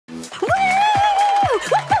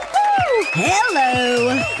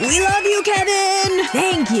Hello! We love you, Kevin!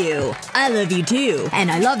 Thank you. I love you too. And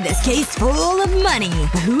I love this case full of money.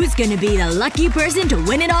 But who's gonna be the lucky person to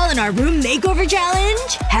win it all in our room makeover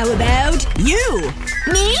challenge? How about you?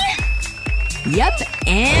 Me? Yep,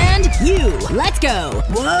 and you. Let's go.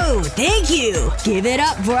 Whoa, thank you. Give it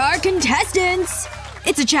up for our contestants.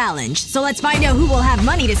 It's a challenge, so let's find out who will have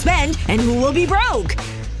money to spend and who will be broke.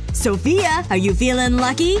 Sophia, are you feeling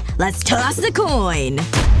lucky? Let's toss the coin.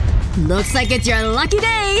 Looks like it's your lucky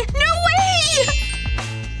day. No way!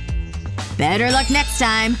 Better luck next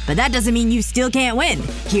time. But that doesn't mean you still can't win.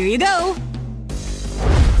 Here you go.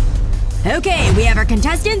 Okay, we have our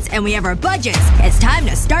contestants and we have our budgets. It's time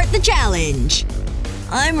to start the challenge.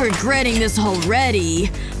 I'm regretting this already.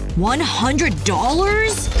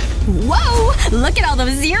 $100? Whoa! Look at all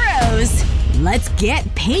those zeros! Let's get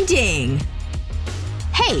painting.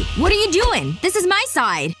 Hey, what are you doing? This is my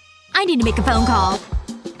side. I need to make a phone call.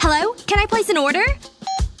 Hello? Can I place an order?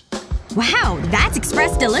 Wow, that's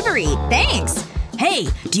express delivery. Thanks. Hey,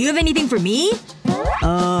 do you have anything for me?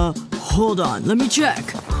 Hold on. Let me check.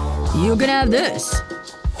 You're gonna have this.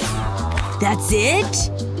 That's it?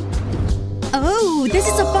 Oh, this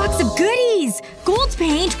is a box of goodies! Gold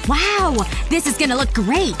paint? Wow! This is gonna look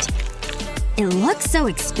great. It looks so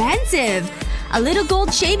expensive. A little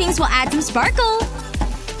gold shavings will add some sparkle.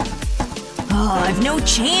 Oh, I've no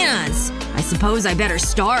chance. I suppose I better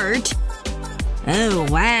start. Oh,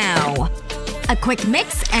 wow. A quick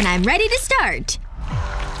mix and I'm ready to start.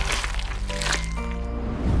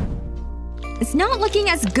 It's not looking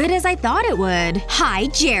as good as I thought it would. Hi,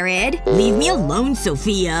 Jared. Leave me alone,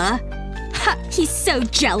 Sophia. Ha! He's so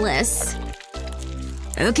jealous.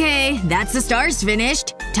 Okay, that's the stars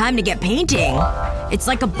finished. Time to get painting. It's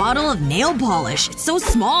like a bottle of nail polish. It's so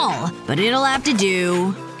small. But it'll have to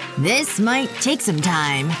do. This might take some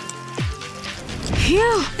time.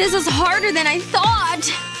 Phew. This is harder than I thought.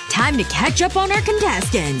 Time to catch up on our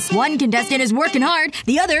contestants. One contestant is working hard,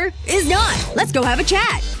 the other is not. Let's go have a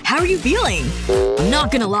chat. How are you feeling? I'm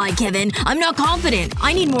not gonna lie, Kevin. I'm not confident.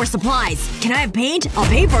 I need more supplies. Can I have paint? I'll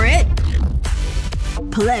pay for it.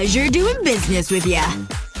 Pleasure doing business with ya.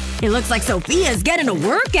 It looks like Sophia's getting a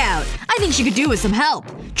workout. I think she could do with some help.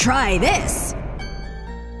 Try this.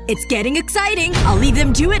 It's getting exciting. I'll leave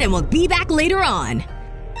them to it and we'll be back later on.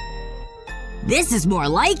 This is more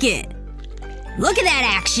like it. Look at that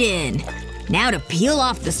action! Now to peel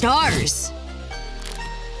off the stars.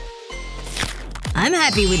 I'm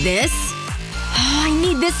happy with this. Oh, I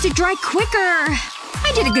need this to dry quicker.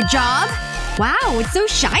 I did a good job. Wow, it's so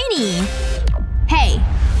shiny. Hey.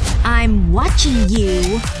 I'm watching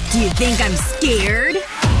you. Do you think I'm scared?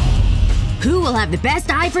 Who will have the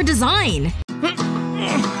best eye for design?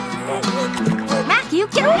 Matthew,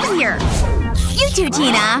 get over here! You too,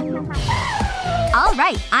 Tina!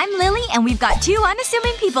 Alright, I'm Lily and we've got two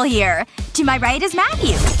unassuming people here. To my right is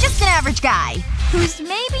Matthew, just an average guy, who's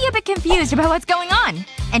maybe a bit confused about what's going on.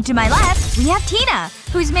 And to my left, we have Tina,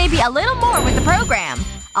 who's maybe a little more with the program.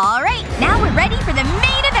 Alright, now we're ready for the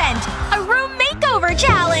main event! A room makeover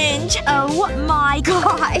challenge! Oh my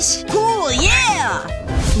gosh! Cool, yeah!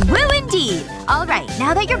 Woo indeed! Alright,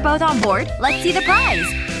 now that you're both on board, let's see the prize.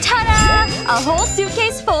 Ta-da! A whole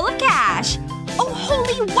suitcase full of cash! Oh,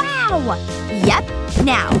 holy wow! Yep.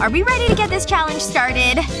 Now, are we ready to get this challenge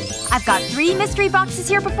started? I've got 3 mystery boxes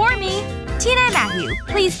here before me. Tina and Matthew,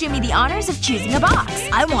 please do me the honors of choosing a box.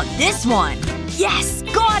 I want this one. Yes!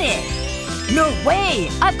 Got it! No way!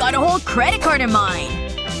 I've got a whole credit card in mine!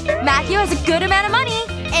 Matthew has a good amount of money.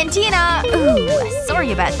 And Tina… ooh,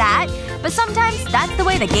 sorry about that. But sometimes that's the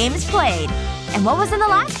way the game is played. And what was in the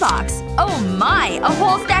last box? Oh my! A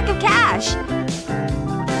whole stack of cash!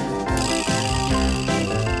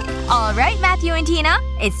 Alright, Matthew and Tina.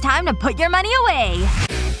 It's time to put your money away.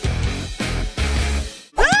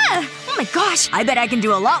 Ah! Oh my gosh! I bet I can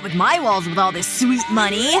do a lot with my walls with all this sweet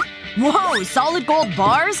money. Whoa, solid gold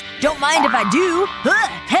bars? Don't mind if I do.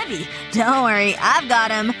 Heavy. Don't worry, I've got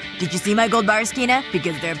them. Did you see my gold bars, Tina?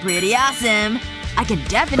 Because they're pretty awesome. I can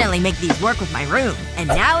definitely make these work with my room. And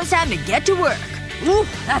now it's time to get to work. Ooh,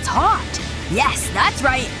 that's hot. Yes, that's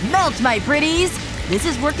right. Melt, my pretties. This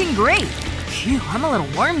is working great. Phew, I'm a little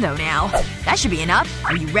warm though now. That should be enough.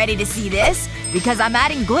 Are you ready to see this? Because I'm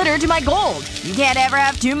adding glitter to my gold. You can't ever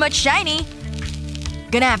have too much shiny.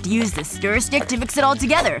 Gonna have to use the stir stick to mix it all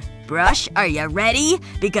together. Brush, are you ready?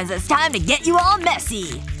 Because it's time to get you all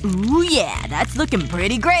messy. Ooh yeah, that's looking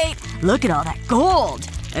pretty great. Look at all that gold.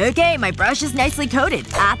 Okay, my brush is nicely coated.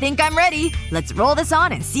 I think I'm ready. Let's roll this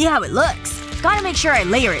on and see how it looks. Gotta make sure I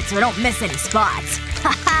layer it so I don't miss any spots.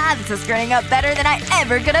 Haha, this is turning out better than I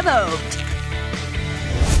ever could have hoped.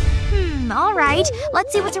 Alright.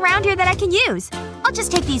 Let's see what's around here that I can use. I'll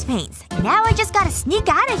just take these paints. Now I just gotta sneak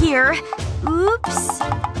out of here. Oops.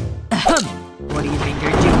 What do you think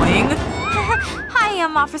you're doing? Hi,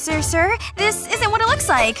 officer, sir. This isn't what it looks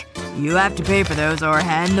like. You have to pay for those or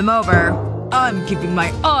hand them over. I'm keeping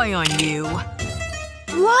my eye on you.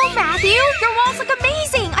 Whoa, Matthew! Your walls look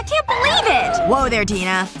amazing! I can't believe it! Whoa there,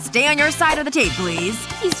 Tina. Stay on your side of the tape, please.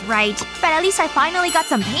 He's right. But at least I finally got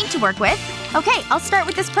some paint to work with. Okay, I'll start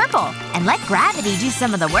with this purple. And let gravity do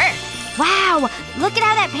some of the work. Wow! Look at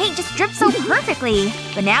how that paint just drips so perfectly.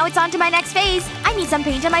 But now it's on to my next phase. I need some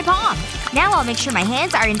paint on my palm. Now I'll make sure my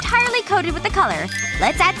hands are entirely coated with the color.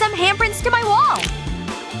 Let's add some handprints to my wall.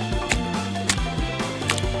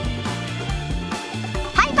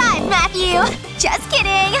 High five, Matthew! Just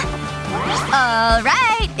kidding!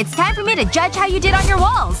 Alright, it's time for me to judge how you did on your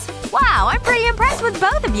walls. Wow, I'm pretty impressed with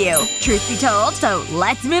both of you. Truth be told, so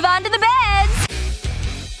let's move on to the beds!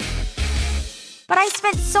 But I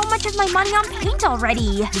spent so much of my money on paint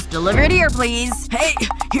already. Just deliver it here, please. Hey,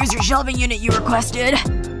 here's your shelving unit you requested.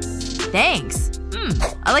 Thanks.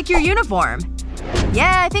 I like your uniform.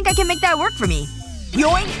 Yeah, I think I can make that work for me.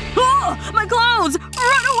 Yoink! Oh! My clothes!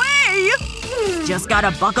 Run away! Just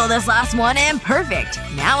gotta buckle this last one and perfect.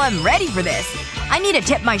 Now I'm ready for this. I need to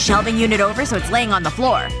tip my shelving unit over so it's laying on the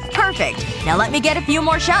floor. Perfect. Now let me get a few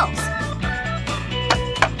more shelves.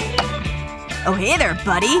 Oh hey there,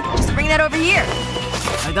 buddy. Just bring that over here.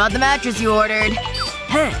 I got the mattress you ordered.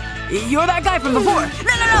 Huh. You're that guy from before.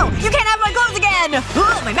 No! You can't have my clothes again!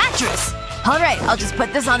 Oh, my mattress! Alright, I'll just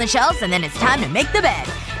put this on the shelves and then it's time to make the bed.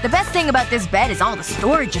 The best thing about this bed is all the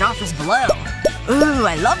storage it offers below. Ooh,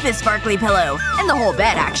 I love this sparkly pillow. And the whole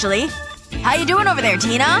bed, actually. How you doing over there,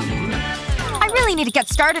 Tina? I really need to get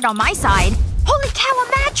started on my side. Holy cow, a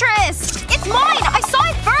mattress! It's mine! I saw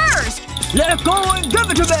it first! Let go and give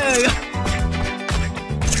it to me!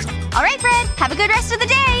 Alright, Fred. Have a good rest of the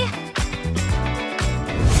day!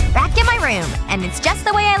 Back in my room. And it's just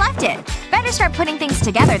the way I left it. Better start putting things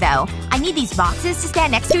together, though. I need these boxes to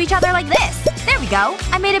stand next to each other like this. There we go.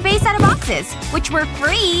 I made a base out of boxes. Which were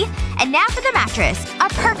free. And now for the mattress. A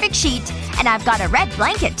perfect sheet. And I've got a red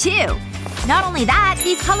blanket, too. Not only that,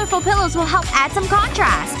 these colorful pillows will help add some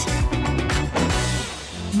contrast.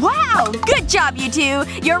 Wow! Good job, you two!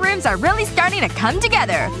 Your rooms are really starting to come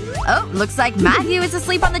together. Oh, looks like Matthew is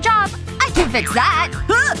asleep on the job. I can fix that.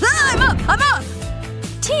 I'm up!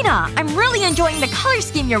 Tina, I'm really enjoying the color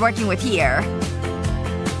scheme you're working with here.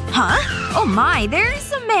 Huh? Oh my,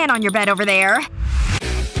 there's a man on your bed over there.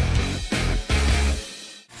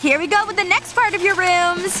 Here we go with the next part of your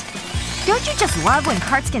rooms. Don't you just love when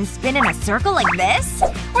carts can spin in a circle like this?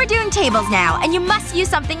 We're doing tables now, and you must use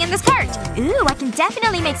something in this cart. Ooh, I can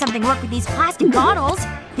definitely make something work with these plastic bottles.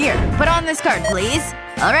 Here, put on this cart, please.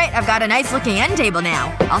 Alright, I've got a nice looking end table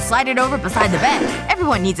now. I'll slide it over beside the bed.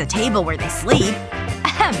 Everyone needs a table where they sleep.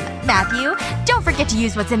 Matthew, don't forget to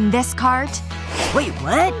use what's in this cart. Wait,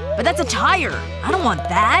 what? But that's a tire. I don't want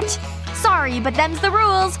that. Sorry, but them's the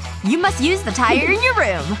rules. You must use the tire in your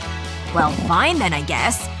room. Well, fine then, I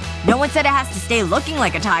guess. No one said it has to stay looking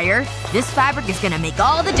like a tire. This fabric is gonna make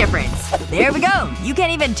all the difference. There we go. You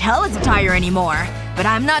can't even tell it's a tire anymore. But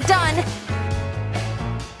I'm not done.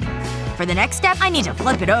 For the next step, I need to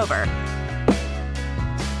flip it over.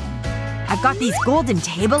 I've got these golden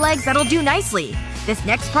table legs that'll do nicely. This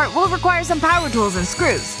next part will require some power tools and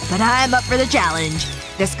screws. But I'm up for the challenge.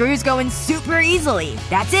 The screws go in super easily.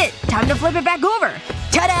 That's it. Time to flip it back over.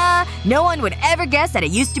 Ta-da! No one would ever guess that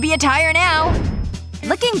it used to be a tire now.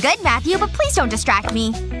 Looking good, Matthew, but please don't distract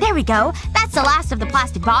me. There we go. That's the last of the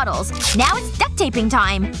plastic bottles. Now it's duct taping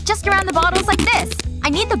time. Just around the bottles like this. I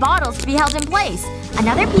need the bottles to be held in place.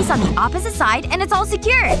 Another piece on the opposite side and it's all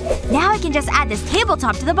secured. Now I can just add this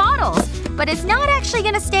tabletop to the bottles. But it's not actually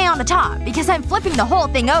gonna stay on the top because I'm flipping the whole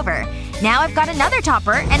thing over. Now I've got another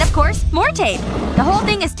topper and, of course, more tape. The whole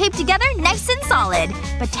thing is taped together nice and solid.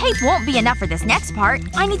 But tape won't be enough for this next part.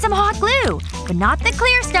 I need some hot glue. But not the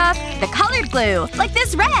clear stuff. The colored glue. Like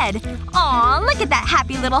this red. Aw, look at that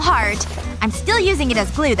happy little heart. I'm still using it as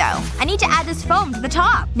glue, though. I need to add this foam to the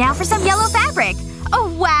top. Now for some yellow fabric.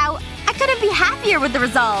 Oh wow. I couldn't be happier with the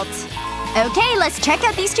result. Okay, let's check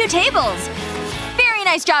out these two tables. Very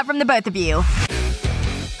nice job from the both of you.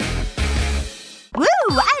 Woo!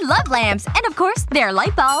 I love lamps. And of course, they're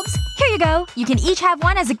light bulbs. Here you go. You can each have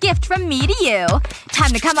one as a gift from me to you.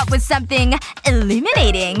 Time to come up with something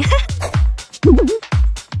illuminating.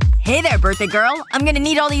 Hey there, birthday girl. I'm gonna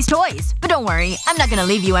need all these toys. But don't worry, I'm not gonna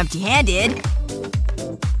leave you empty-handed.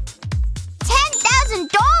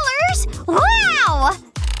 $10,000?! Wow!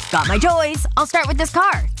 Got my choice. I'll start with this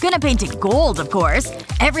car. Gonna paint it gold, of course.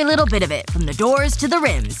 Every little bit of it, from the doors to the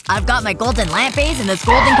rims. I've got my golden lamp base and this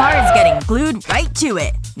golden car is getting glued right to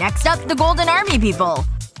it. Next up, the golden army people.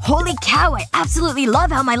 Holy cow, I absolutely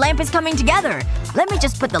love how my lamp is coming together. Let me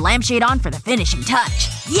just put the lampshade on for the finishing touch.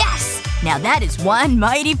 Yes! Now that is one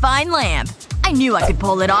mighty fine lamp. I knew I could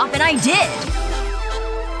pull it off, and I did.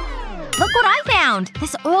 Look what I found!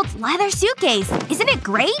 This old leather suitcase. Isn't it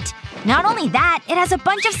great? Not only that, it has a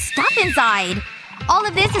bunch of stuff inside. All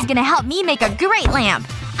of this is gonna help me make a great lamp.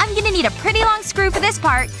 I'm gonna need a pretty long screw for this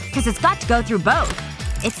part, because it's got to go through both.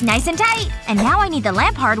 It's nice and tight, and now I need the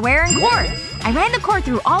lamp hardware and cord. I ran the cord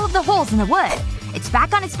through all of the holes in the wood. It's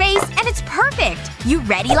back on its base, and it's perfect! You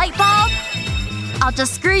ready, Lightbulb? I'll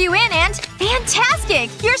just screw you in and… Fantastic!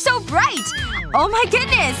 You're so bright! Oh my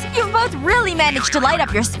goodness! You've both really managed to light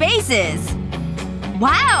up your spaces!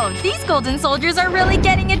 Wow! These golden soldiers are really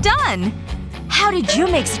getting it done! How did you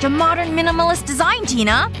make such a modern minimalist design,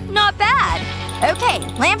 Tina? Not bad! Okay,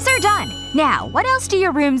 lamps are done. Now, what else do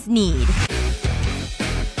your rooms need?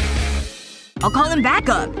 I'll call him back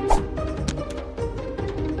up.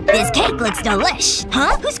 This cake looks delish.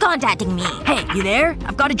 Huh? Who's contacting me? Hey, you there?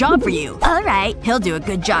 I've got a job for you. Alright. He'll do a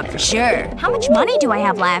good job for sure. How much money do I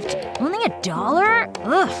have left? Only $1?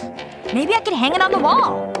 Ugh. Maybe I could hang it on the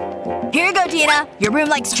wall. Here you go, Tina. Your room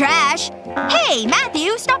likes trash. Hey,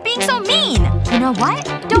 Matthew! Stop being so mean! You know what?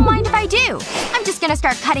 Don't mind if I do. I'm just gonna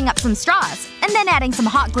start cutting up some straws. And then adding some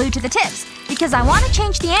hot glue to the tips. Because I want to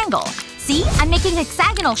change the angle. See? I'm making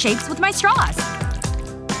hexagonal shapes with my straws.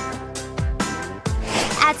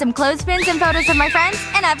 Add some clothespins and photos of my friends,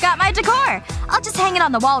 and I've got my decor! I'll just hang it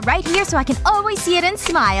on the wall right here so I can always see it and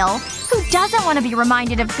smile. Who doesn't want to be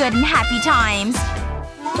reminded of good and happy times?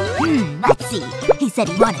 Let's see. He said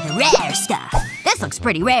he wanted the rare stuff. This looks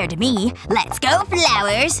pretty rare to me. Let's go,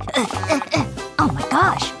 flowers! Oh my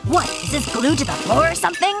gosh. What? Is this glued to the floor or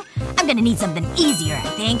something? I'm gonna need something easier, I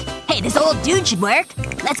think. Hey, this old dude should work.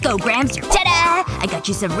 Let's go, Gramps. Ta-da! I got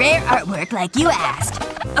you some rare artwork like you asked.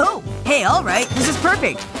 Oh, hey, alright. This is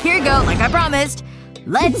perfect. Here you go, like I promised.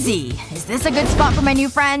 Let's see. Is this a good spot for my new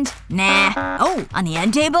friend? Nah. Oh, on the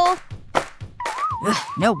end table? Ugh,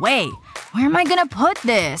 no way. Where am I gonna put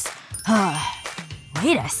this?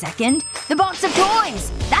 Wait a second. The box of toys!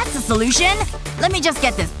 That's the solution! Let me just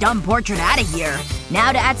get this dumb portrait out of here.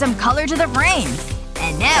 Now to add some color to the frame.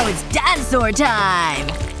 And now it's dinosaur time!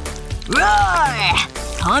 Roar!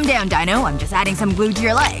 Calm down, Dino. I'm just adding some glue to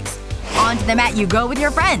your legs. Onto the mat you go with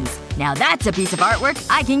your friends. Now that's a piece of artwork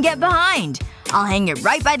I can get behind. I'll hang it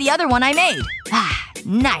right by the other one I made. Ah,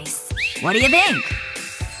 nice. What do you think?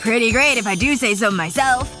 Pretty great if I do say so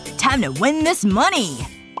myself. Time to win this money!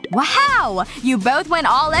 Wow! You both went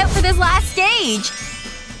all out for this last stage!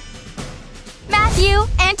 Matthew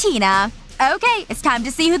and Tina. Okay, it's time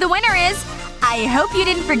to see who the winner is. I hope you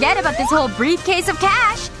didn't forget about this whole briefcase of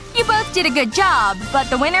cash. You both did a good job, but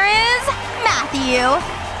the winner is… Matthew!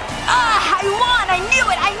 Ah! I won! I knew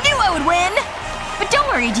it! I knew I would win! But don't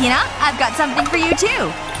worry, Tina. I've got something for you,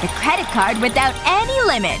 too. The credit card without any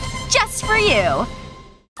limit. Just for you.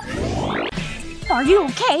 Are you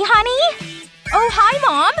okay, honey? Oh, hi,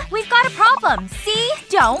 Mom! We've got a problem. See?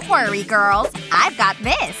 Don't worry, girls. I've got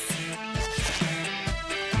this.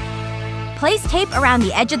 Place tape around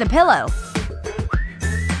the edge of the pillow.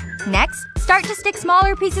 Next, start to stick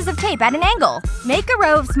smaller pieces of tape at an angle. Make a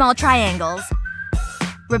row of small triangles.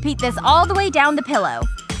 Repeat this all the way down the pillow,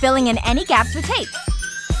 filling in any gaps with tape.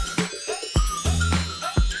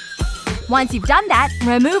 Once you've done that,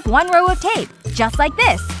 remove one row of tape, just like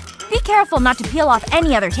this. Be careful not to peel off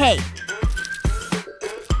any other tape.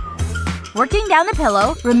 Working down the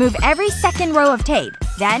pillow, remove every second row of tape.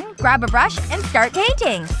 Then, grab a brush and start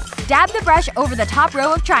painting. Dab the brush over the top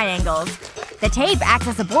row of triangles. The tape acts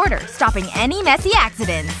as a border, stopping any messy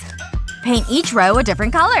accidents. Paint each row a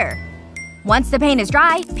different color. Once the paint is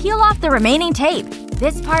dry, peel off the remaining tape.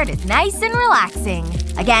 This part is nice and relaxing.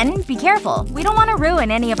 Again, be careful. We don't want to ruin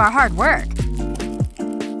any of our hard work.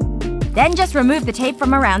 Then just remove the tape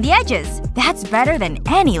from around the edges. That's better than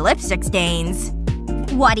any lipstick stains.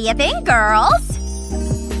 What do you think, girls?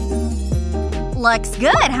 Looks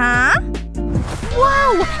good, huh?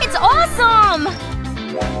 Whoa! It's awesome!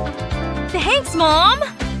 Thanks, Mom!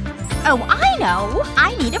 Oh, I know!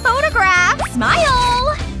 I need a photograph!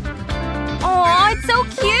 Smile! Aw, it's so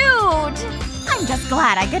cute! I'm just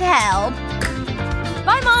glad I could help.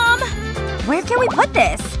 Bye, Mom! Where can we put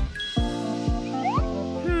this?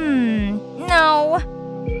 No.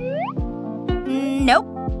 Nope.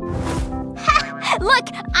 Ha! Look!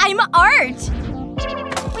 I'm art!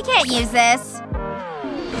 We can't use this.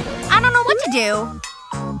 I don't know what to do.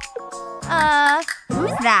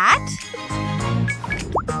 Who's that?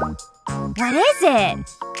 What is it?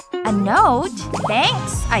 A note?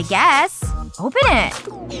 Thanks, I guess. Open it.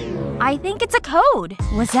 I think it's a code.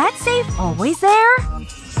 Was that safe always there?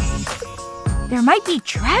 There might be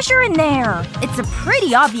treasure in there. It's a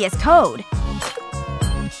pretty obvious code.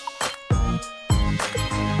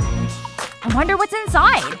 I wonder what's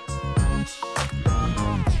inside.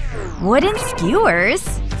 Wooden skewers?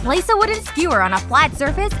 Place a wooden skewer on a flat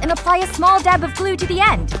surface and apply a small dab of glue to the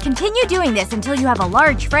end. Continue doing this until you have a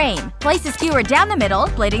large frame. Place a skewer down the middle,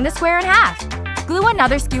 splitting the square in half. Glue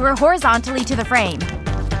another skewer horizontally to the frame.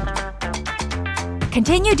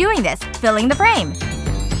 Continue doing this, filling the frame.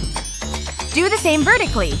 Do the same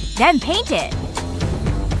vertically, then paint it.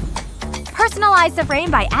 Personalize the frame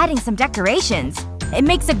by adding some decorations. It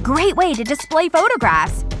makes a great way to display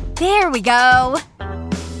photographs. There we go!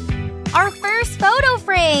 Our first photo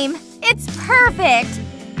frame! It's perfect!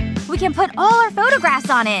 We can put all our photographs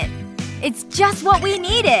on it. It's just what we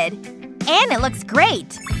needed. And it looks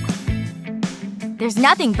great. There's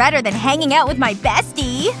nothing better than hanging out with my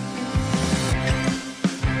bestie.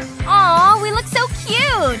 Aw, we look so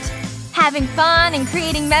cute! Having fun and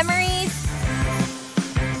creating memories.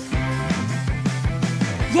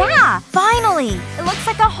 Yeah! Finally! It looks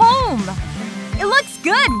like a home! It looks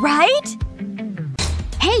good, right?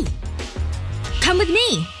 Hey! Come with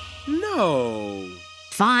me. No.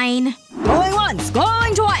 Fine. Going once,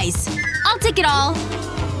 going twice. I'll take it all.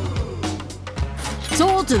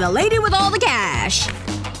 Sold to the lady with all the cash.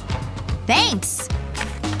 Thanks.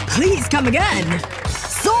 Please come again.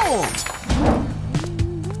 Sold!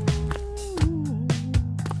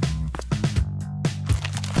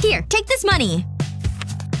 Here, take this money.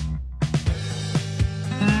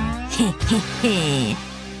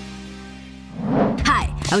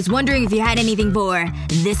 Hi, I was wondering if you had anything for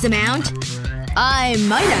this amount? I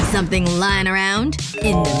might have something lying around.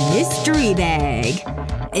 In the mystery bag.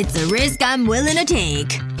 It's a risk I'm willing to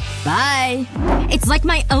take. Bye. It's like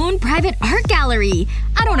my own private art gallery.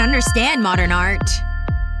 I don't understand modern art.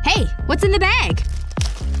 Hey, what's in the bag?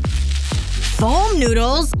 Foam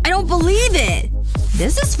noodles? I don't believe it!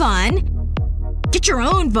 This is fun. Get your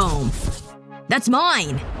own foam. That's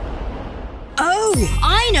mine. Oh,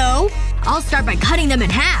 I know! I'll start by cutting them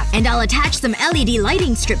in half, and I'll attach some LED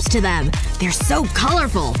lighting strips to them. They're so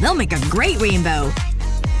colorful, they'll make a great rainbow.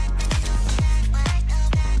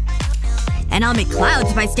 And I'll make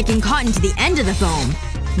clouds by sticking cotton to the end of the foam.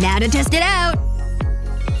 Now to test it out.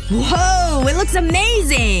 Whoa, it looks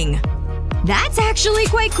amazing! That's actually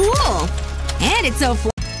quite cool. And it's so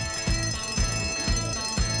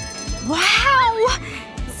Wow!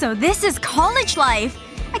 So this is college life.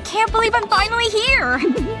 I can't believe I'm finally here.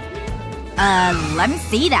 Let me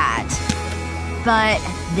see that. But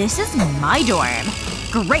this is my dorm.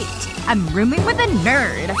 Great. I'm rooming with a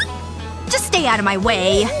nerd. Just stay out of my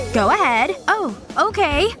way. Go ahead. Oh,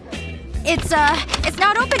 okay. It's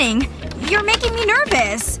not opening. You're making me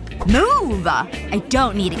nervous. Move! I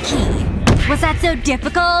don't need a key. Was that so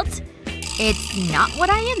difficult? It's not what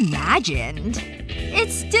I imagined.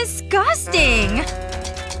 It's disgusting.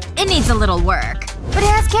 It needs a little work. But it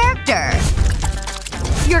has character.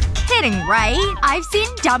 You're kidding, right? I've seen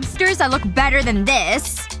dumpsters that look better than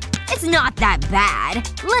this. It's not that bad.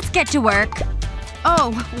 Let's get to work.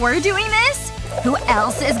 Oh, we're doing this? Who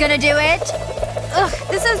else is gonna do it? Ugh,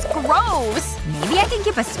 this is gross. Maybe I can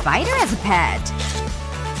keep a spider as a pet.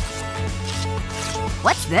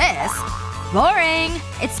 What's this? Boring.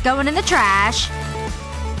 It's going in the trash.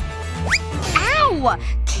 Ow!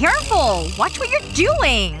 Careful! Watch what you're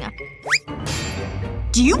doing!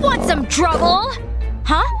 Do you want some trouble?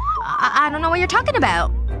 Huh? I don't know what you're talking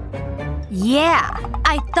about. Yeah,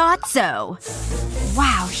 I thought so.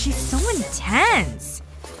 Wow, she's so intense.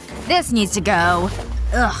 This needs to go.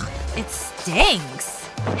 Ugh, it stinks.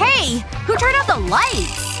 Hey! Who turned out the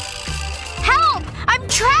lights? Help! I'm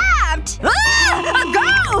trapped!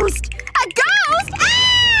 Ah! A ghost! A ghost!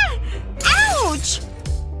 Ah! Ouch!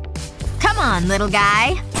 Come on, little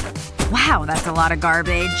guy. Wow, that's a lot of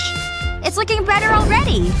garbage. It's looking better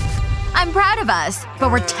already. I'm proud of us,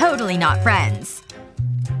 but we're totally not friends.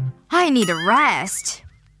 I need a rest.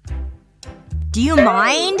 Do you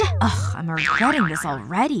mind? Ugh, I'm regretting this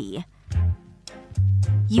already.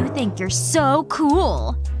 You think you're so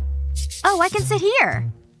cool. Oh, I can sit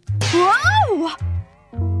here. Whoa!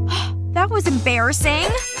 That was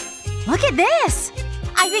embarrassing. Look at this!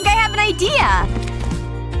 I think I have an idea!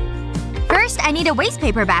 First, I need a waste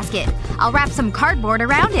paper basket. I'll wrap some cardboard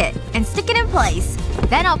around it and stick it in place.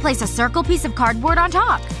 Then I'll place a circle piece of cardboard on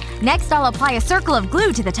top. Next, I'll apply a circle of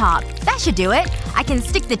glue to the top. That should do it. I can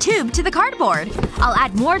stick the tube to the cardboard. I'll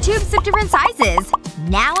add more tubes of different sizes.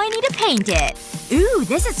 Now I need to paint it. Ooh,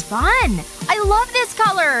 this is fun! I love this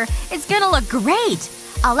color! It's gonna look great!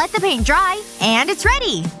 I'll let the paint dry, and it's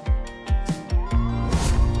ready!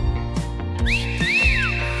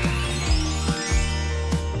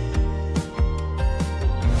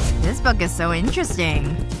 This book is so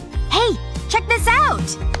interesting. Hey! Check this out!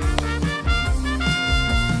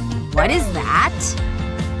 What is that?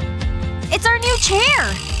 It's our new chair!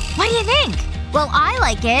 What do you think? Well, I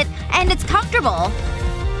like it, and it's comfortable.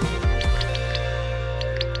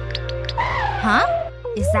 Huh?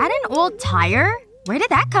 Is that an old tire? Where did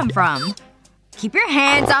that come from? Keep your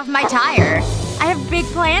hands off my tire. I have big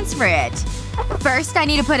plans for it. First, I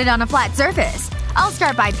need to put it on a flat surface. I'll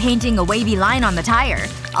start by painting a wavy line on the tire.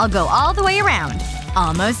 I'll go all the way around.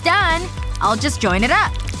 Almost done. I'll just join it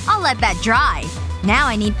up. I'll let that dry. Now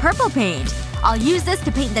I need purple paint. I'll use this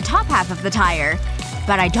to paint the top half of the tire.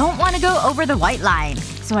 But I don't want to go over the white line,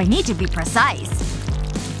 so I need to be precise.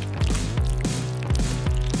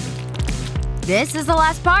 This is the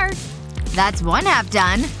last part. That's one half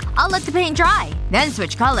done. I'll let the paint dry, then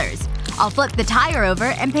switch colors. I'll flip the tire over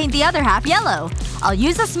and paint the other half yellow. I'll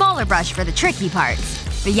use a smaller brush for the tricky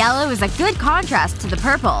parts. The yellow is a good contrast to the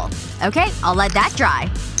purple. Okay, I'll let that dry.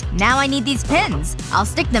 Now I need these pins. I'll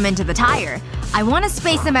stick them into the tire. I want to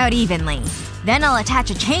space them out evenly. Then I'll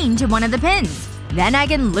attach a chain to one of the pins. Then I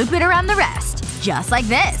can loop it around the rest. Just like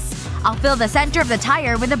this. I'll fill the center of the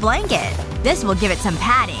tire with a blanket. This will give it some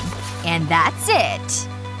padding. And that's it.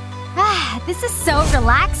 Ah, this is so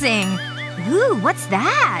relaxing. Ooh, what's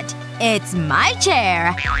that? It's my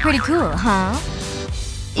chair. Pretty cool, huh?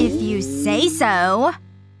 If you say so.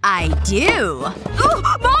 I do. Ooh,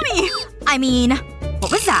 Mommy! I mean,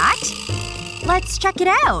 what was that? Let's check it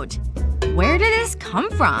out. Where did this come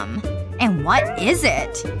from? And what is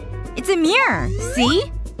it? It's a mirror.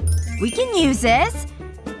 See? We can use this.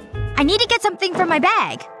 I need to get something from my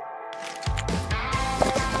bag.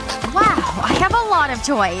 Wow, I have a lot of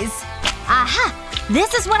toys. Aha!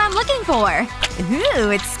 This is what I'm looking for.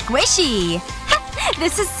 Ooh, it's squishy.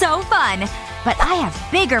 This is so fun. But I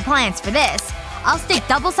have bigger plans for this. I'll stick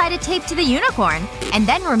double-sided tape to the unicorn, and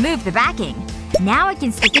then remove the backing. Now I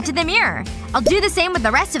can stick it to the mirror. I'll do the same with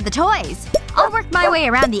the rest of the toys. I'll work my way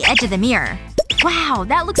around the edge of the mirror. Wow,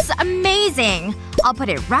 that looks amazing! I'll put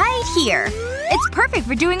it right here. It's perfect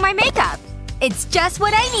for doing my makeup. It's just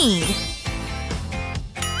what I need.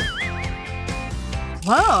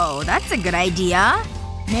 Whoa, that's a good idea.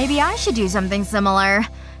 Maybe I should do something similar.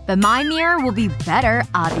 But my mirror will be better,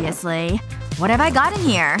 obviously. What have I got in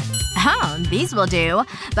here? Oh, these will do.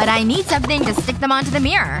 But I need something to stick them onto the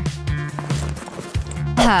mirror.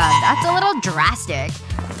 That's a little drastic.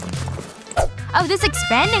 Oh, this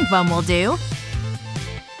expanding foam will do.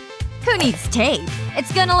 Who needs tape?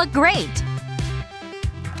 It's gonna look great.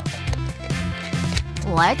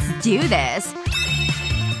 Let's do this.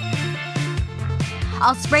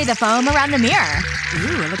 I'll spray the foam around the mirror.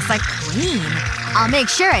 Ooh, it looks like cream. I'll make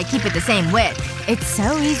sure I keep it the same width. It's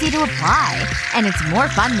so easy to apply. And it's more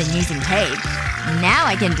fun than using tape. Now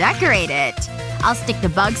I can decorate it. I'll stick the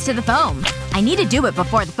bugs to the foam. I need to do it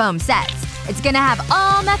before the foam sets. It's gonna have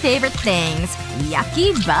all my favorite things.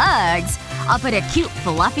 Yucky bugs. I'll put a cute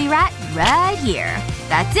fluffy rat right here.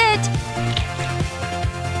 That's it.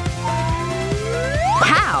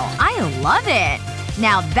 Wow, I love it.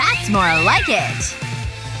 Now that's more like it.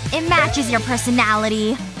 It matches your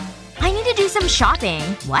personality. I need to do some shopping.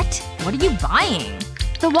 What? What are you buying?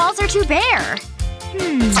 The walls are too bare.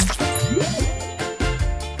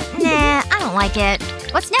 Nah, I don't like it.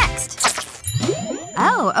 What's next?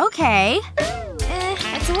 Oh, okay.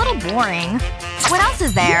 It's a little boring. What else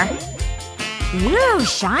is there? Ooh,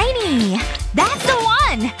 shiny. That's the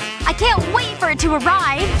one! I can't wait for it to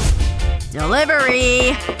arrive.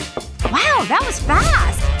 Delivery! Wow, that was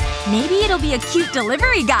fast! Maybe it'll be a cute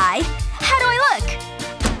delivery guy. How do I look?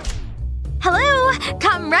 Hello?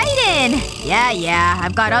 Come right in! Yeah,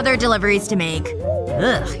 I've got other deliveries to make.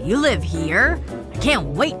 Ugh, you live here? I can't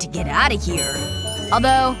wait to get out of here.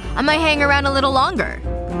 Although, I might hang around a little longer.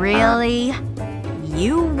 Really?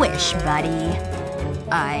 You wish, buddy.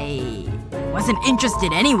 I wasn't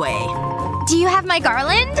interested anyway. Do you have my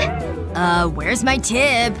garland? Where's my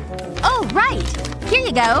tip? Oh, right. Here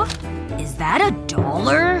you go. Is that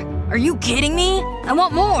 $1? Are you kidding me? I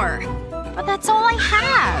want more. But that's all I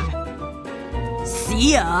have.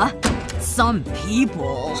 See ya. Some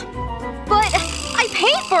people. But I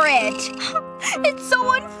paid for it! It's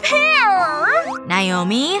so unfair!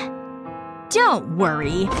 Naomi? Don't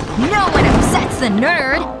worry. No one upsets the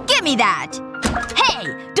nerd! Give me that!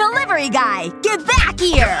 Hey! Delivery guy! Get back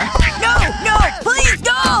here! No! No! Please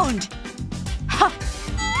don't!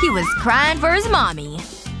 He was crying for his mommy.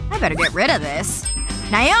 I better get rid of this.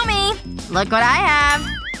 Naomi! Look what I have.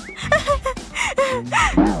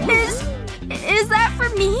 Is that for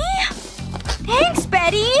me? Thanks,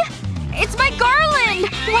 Betty! It's my garland!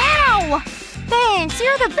 Wow! Thanks,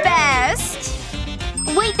 you're the best.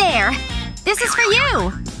 Wait there. This is for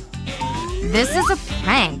you. This is a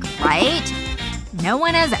prank, right? No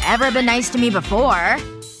one has ever been nice to me before.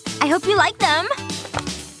 I hope you like them.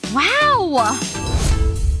 Wow!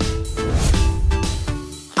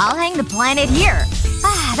 I'll hang the planet here.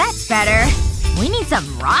 Ah, that's better. We need some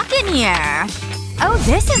rock in here. Oh,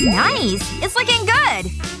 this is nice. It's looking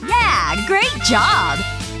good. Yeah, great job.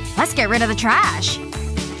 Let's get rid of the trash.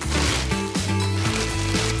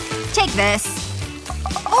 Take this.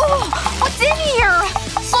 Oh! What's in here?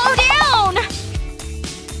 Slow down!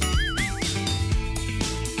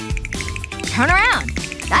 Turn around.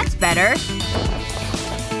 That's better.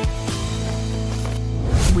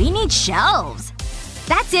 We need shelves.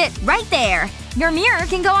 That's it, right there. Your mirror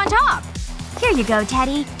can go on top. Here you go,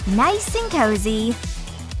 Teddy. Nice and cozy.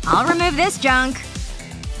 I'll remove this junk.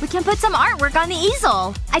 We can put some artwork on the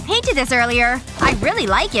easel. I painted this earlier. I really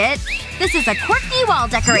like it. This is a quirky wall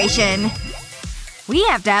decoration. We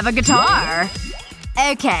have to have a guitar.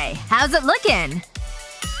 Okay, how's it looking?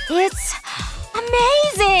 It's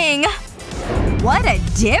amazing! What a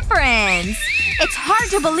difference! It's hard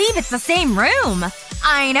to believe it's the same room.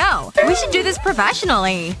 I know. We should do this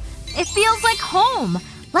professionally. It feels like home.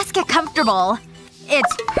 Let's get comfortable.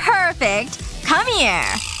 It's perfect. Come here.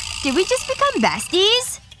 Did we just become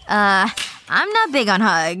besties? I'm not big on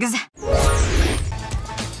hugs.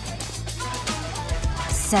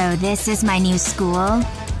 So this is my new school.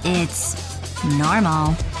 It's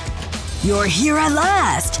normal. You're here at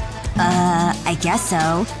last! I guess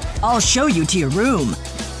so. I'll show you to your room.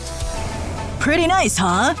 Pretty nice,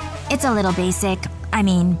 huh? It's a little basic. I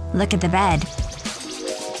mean, look at the bed.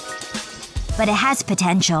 But it has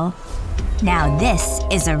potential. Now this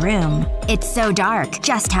is a room. It's so dark.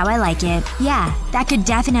 Just how I like it. Yeah, that could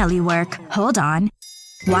definitely work. Hold on.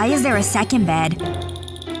 Why is there a second bed?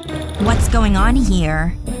 What's going on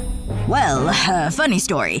here? Well, funny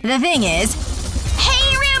story. The thing is…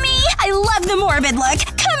 Hey, Rumi! I love the morbid look!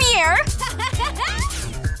 Come here!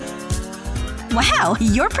 Wow,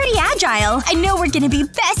 you're pretty agile. I know we're gonna be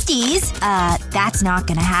besties. That's not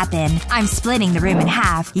gonna happen. I'm splitting the room in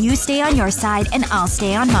half. You stay on your side and I'll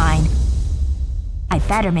stay on mine. I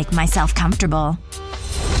better make myself comfortable.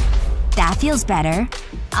 That feels better.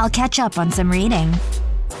 I'll catch up on some reading.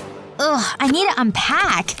 Ugh, I need to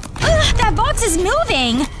unpack. Ugh, that box is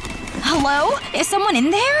moving! Hello? Is someone in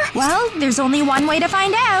there? Well, there's only one way to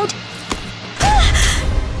find out.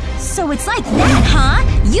 So it's like that,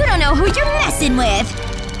 huh? You don't know who you're messing with!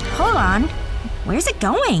 Hold on. Where's it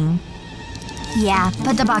going? Yeah,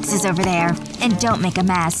 put the boxes over there. And don't make a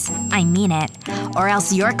mess. I mean it. Or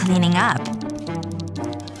else you're cleaning up.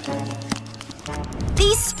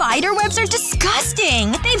 These spider webs are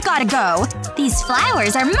disgusting! They've gotta go. These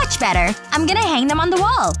flowers are much better. I'm gonna hang them on the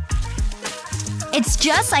wall. It's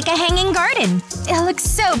just like a hanging garden. It looks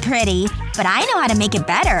so pretty. But I know how to make it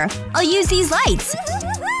better. I'll use these lights.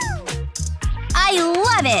 I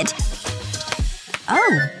love it!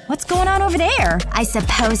 Oh, what's going on over there? I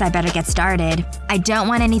suppose I better get started. I don't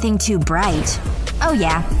want anything too bright. Oh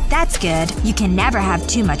yeah, that's good. You can never have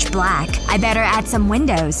too much black. I better add some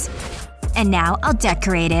windows. And now I'll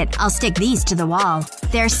decorate it. I'll stick these to the wall.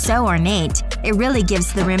 They're so ornate. It really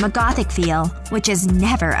gives the room a gothic feel, which is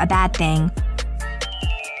never a bad thing.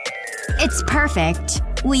 It's perfect.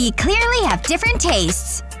 We clearly have different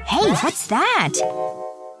tastes. Hey, what's that?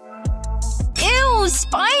 Ew,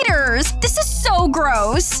 spiders! This is so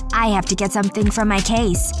gross! I have to get something from my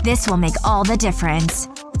case. This will make all the difference.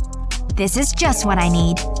 This is just what I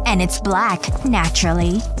need. And it's black,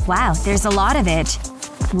 naturally. Wow, there's a lot of it.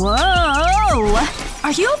 Whoa!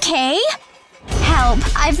 Are you okay? Help,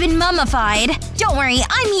 I've been mummified. Don't worry,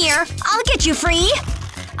 I'm here. I'll get you free.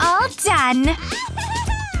 All done.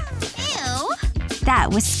 Ew.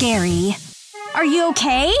 That was scary. Are you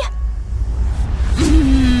okay?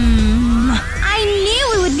 I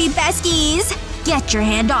knew we would be besties! Get your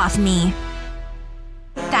hand off me.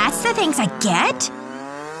 That's the things I get?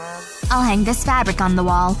 I'll hang this fabric on the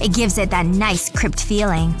wall. It gives it that nice crypt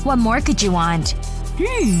feeling. What more could you want?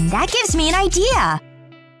 That gives me an idea.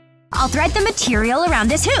 I'll thread the material around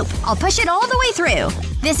this hoop. I'll push it all the way through.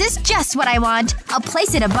 This is just what I want. I'll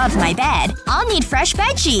place it above my bed. I'll need fresh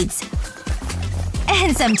bed sheets.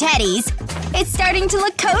 And some teddies. It's starting to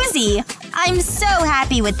look cozy. I'm so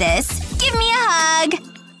happy with this. Give me a hug.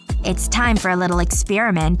 It's time for a little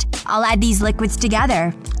experiment. I'll add these liquids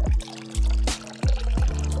together.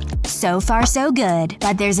 So far so good.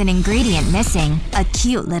 But there's an ingredient missing. A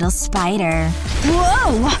cute little spider.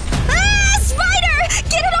 Whoa! Ah! Spider!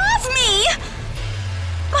 Get it off me!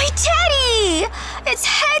 My teddy! Its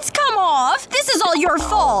head's come off! This is all your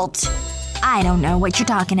fault! I don't know what you're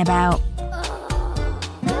talking about.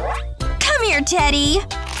 Come here, Teddy.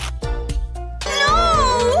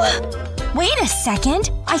 No! Wait a second.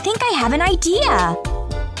 I think I have an idea.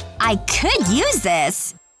 I could use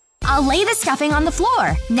this. I'll lay the stuffing on the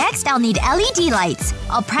floor. Next, I'll need LED lights.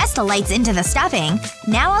 I'll press the lights into the stuffing.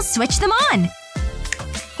 Now I'll switch them on.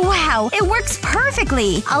 Wow, it works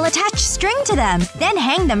perfectly! I'll attach string to them, then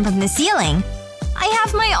hang them from the ceiling. I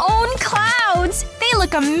have my own clouds! They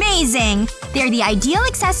look amazing! They're the ideal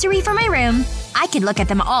accessory for my room. I could look at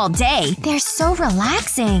them all day. They're so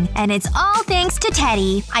relaxing. And it's all thanks to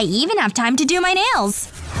Teddy. I even have time to do my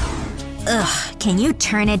nails. Ugh, can you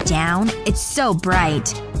turn it down? It's so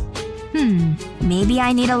bright. Maybe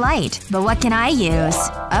I need a light. But what can I use?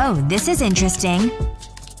 Oh, this is interesting.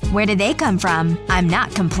 Where did they come from? I'm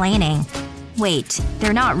not complaining. Wait,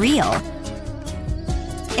 they're not real.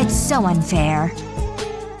 It's so unfair.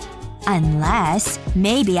 Unless…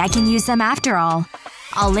 maybe I can use them after all.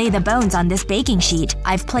 I'll lay the bones on this baking sheet.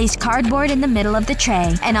 I've placed cardboard in the middle of the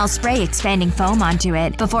tray, and I'll spray expanding foam onto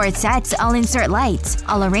it. Before it sets, I'll insert lights.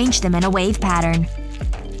 I'll arrange them in a wave pattern.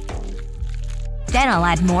 Then I'll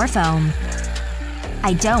add more foam.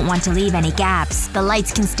 I don't want to leave any gaps. The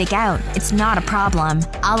lights can stick out. It's not a problem.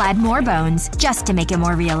 I'll add more bones, just to make it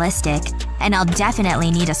more realistic. And I'll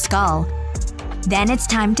definitely need a skull. Then it's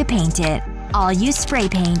time to paint it. I'll use spray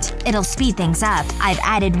paint. It'll speed things up. I've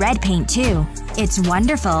added red paint too. It's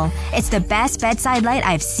wonderful. It's the best bedside light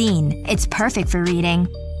I've seen. It's perfect for reading.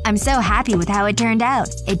 I'm so happy with how it turned out.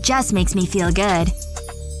 It just makes me feel good.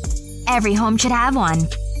 Every home should have one.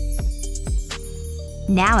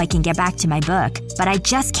 Now I can get back to my book, but I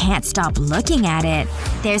just can't stop looking at it.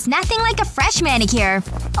 There's nothing like a fresh manicure.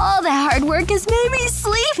 All the hard work has made me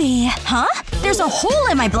sleepy. Huh? There's a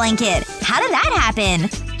hole in my blanket. How did that happen?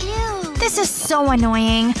 Ew. This is so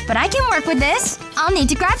annoying. But I can work with this. I'll need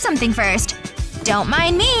to grab something first. Don't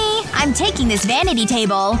mind me. I'm taking this vanity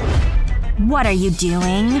table. What are you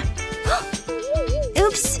doing?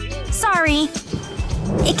 Oops. Sorry.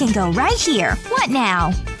 It can go right here. What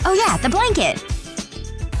now? Oh yeah, the blanket.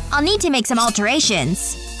 I'll need to make some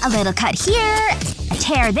alterations. A little cut here, a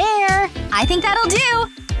tear there. I think that'll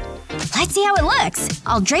do. Let's see how it looks.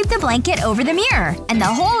 I'll drape the blanket over the mirror. And the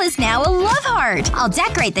hole is now a love heart. I'll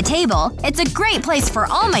decorate the table. It's a great place for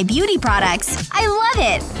all my beauty products. I love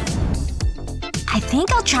it. I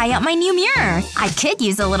think I'll try out my new mirror. I could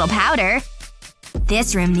use a little powder.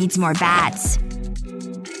 This room needs more bats.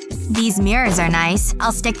 These mirrors are nice.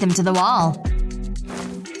 I'll stick them to the wall.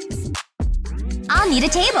 I'll need a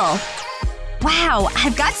table. Wow,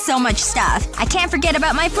 I've got so much stuff. I can't forget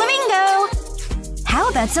about my flamingo! How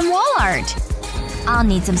about some wall art? I'll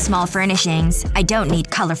need some small furnishings. I don't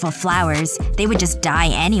need colorful flowers. They would just die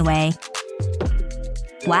anyway.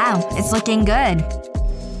 Wow, it's looking good.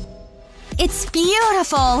 It's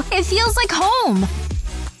beautiful! It feels like home!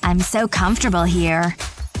 I'm so comfortable here.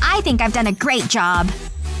 I think I've done a great job.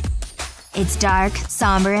 It's dark,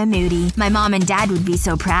 somber, and moody. My mom and dad would be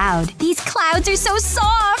so proud. These clouds are so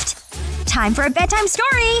soft! Time for a bedtime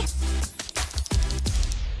story!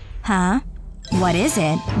 Huh? What is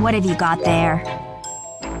it? What have you got there?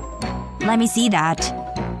 Let me see that.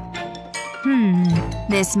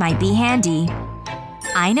 This might be handy.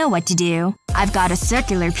 I know what to do. I've got a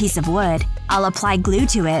circular piece of wood. I'll apply glue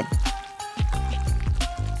to it.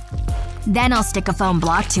 Then I'll stick a foam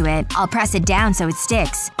block to it. I'll press it down so it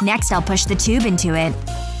sticks. Next I'll push the tube into it.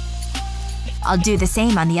 I'll do the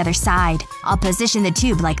same on the other side. I'll position the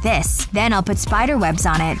tube like this. Then I'll put spider webs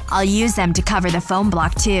on it. I'll use them to cover the foam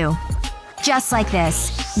block too. Just like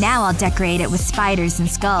this. Now I'll decorate it with spiders and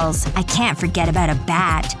skulls. I can't forget about a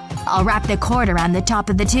bat. I'll wrap the cord around the top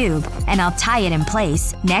of the tube. And I'll tie it in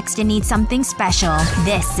place. Next it needs something special.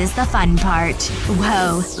 This is the fun part.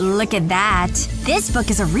 Whoa, look at that. This book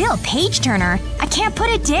is a real page-turner. I can't put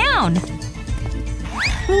it down.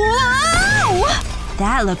 Whoa!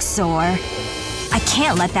 That looks sore. I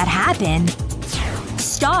can't let that happen.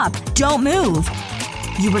 Stop! Don't move!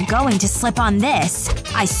 You were going to slip on this.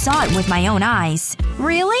 I saw it with my own eyes.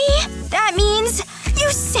 Really? That means…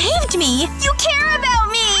 you saved me! You care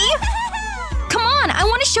about me! Come on, I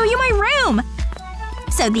want to show you my room!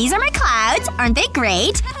 So these are my clouds. Aren't they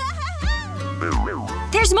great?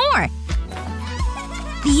 There's more!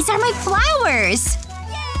 These are my flowers!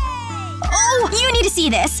 Oh! You need to see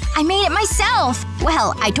this! I made it myself!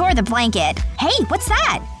 Well, I tore the blanket. Hey, what's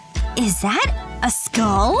that? Is that a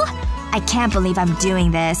skull? I can't believe I'm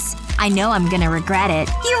doing this. I know I'm gonna regret it.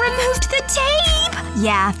 You removed the tape!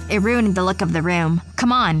 Yeah, it ruined the look of the room.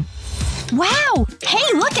 Come on. Wow!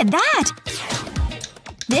 Hey, look at that!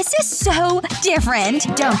 This is so different.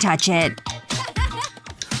 Don't touch it.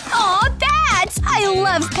 Aw, bats! I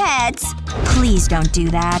love pets! Please don't do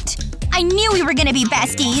that. I knew we were gonna be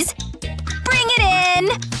besties! Bring it in!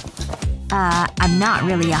 I'm not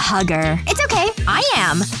really a hugger. It's okay. I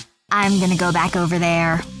am. I'm gonna go back over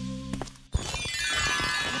there.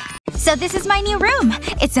 So this is my new room.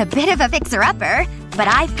 It's a bit of a fixer-upper, but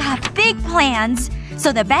I've got big plans.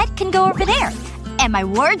 So the bed can go over there. And my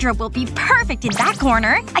wardrobe will be perfect in that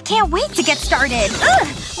corner. I can't wait to get started. Ugh!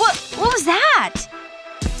 What was that?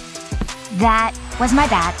 That was my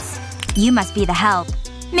bats. You must be the help.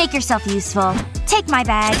 Make yourself useful. Take my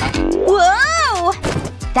bag. Whoa!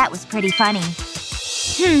 That was pretty funny.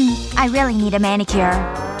 I really need a manicure.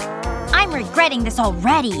 I'm regretting this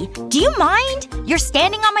already. Do you mind? You're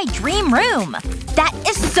standing on my dream room. That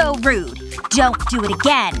is so rude. Don't do it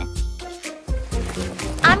again.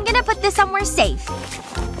 I'm gonna put this somewhere safe.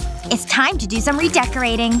 It's time to do some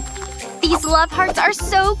redecorating. These love hearts are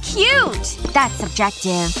so cute! That's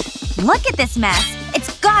subjective. Look at this mess.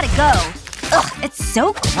 It's gotta go. Ugh, it's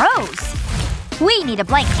so gross. We need a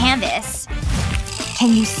blank canvas.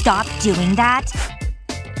 Can you stop doing that?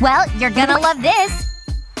 Well, you're gonna love this.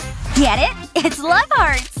 Get it? It's love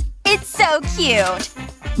hearts. It's so cute.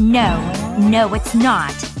 No, it's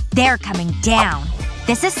not. They're coming down.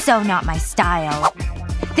 This is so not my style.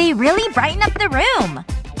 They really brighten up the room.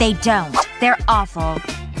 They don't. They're awful.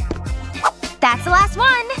 That's the last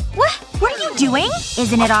one. What are you doing?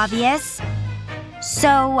 Isn't it obvious?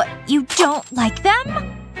 So, you don't like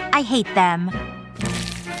them? I hate them.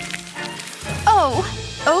 Oh,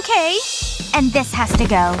 okay. And this has to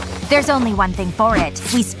go. There's only one thing for it.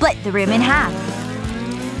 We split the room in half.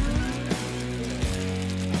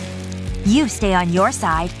 You stay on your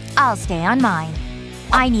side. I'll stay on mine.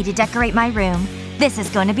 I need to decorate my room. This is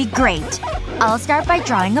gonna be great. I'll start by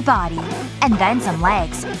drawing a body. And then some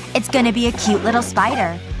legs. It's gonna be a cute little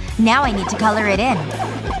spider. Now I need to color it in.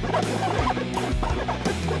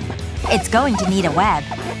 It's going to need a web.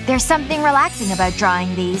 There's something relaxing about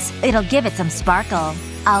drawing these. It'll give it some sparkle.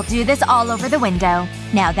 I'll do this all over the window.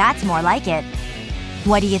 Now that's more like it.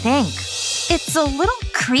 What do you think? It's a little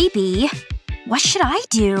creepy. What should I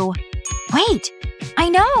do? Wait. I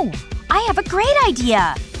know. I have a great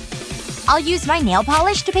idea. I'll use my nail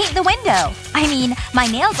polish to paint the window. I mean, my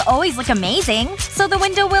nails always look amazing, so the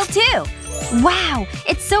window will too. Wow!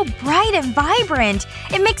 It's so bright and vibrant.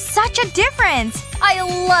 It makes such a difference. I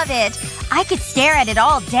love it. I could stare at it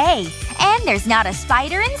all day. And there's not a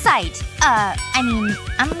spider in sight. I mean,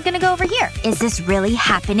 I'm gonna go over here. Is this really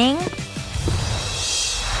happening?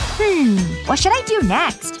 What should I do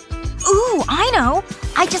next? Ooh, I know!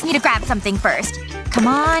 I just need to grab something first. Come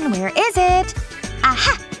on, where is it?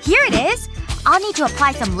 Aha! Here it is! I'll need to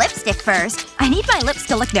apply some lipstick first. I need my lips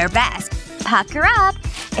to look their best. Pucker up.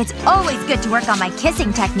 It's always good to work on my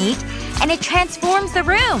kissing technique. And it transforms the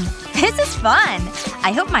room. This is fun.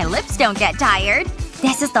 I hope my lips don't get tired.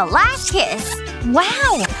 This is the last kiss.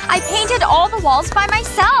 Wow! I painted all the walls by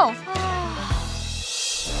myself!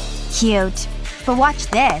 Cute. But watch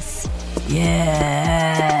this.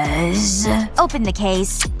 Yes… Open the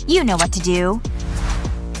case. You know what to do.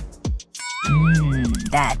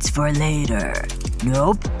 That's for later.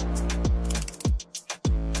 Nope.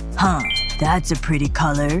 Huh. That's a pretty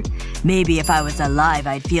color. Maybe if I was alive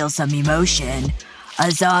I'd feel some emotion. A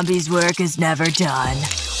zombie's work is never done.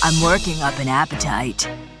 I'm working up an appetite.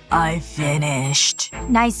 I finished.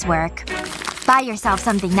 Nice work. Buy yourself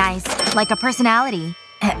something nice. Like a personality.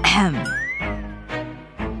 Ahem.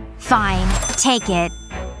 Fine. Take it.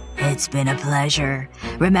 It's been a pleasure.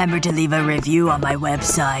 Remember to leave a review on my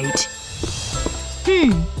website.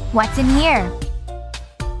 What's in here?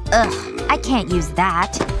 Ugh. I can't use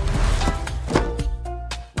that.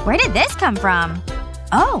 Where did this come from?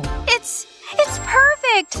 Oh. It's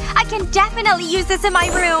perfect! I can definitely use this in my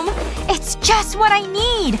room! It's just what I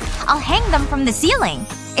need! I'll hang them from the ceiling.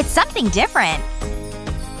 It's something different.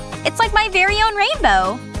 It's like my very own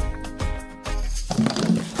rainbow.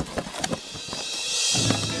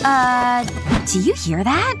 Do you hear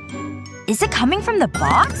that? Is it coming from the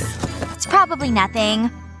box? It's probably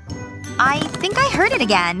nothing. I think I heard it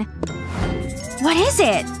again. What is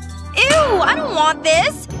it? Ew! I don't want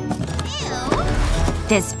this! Ew.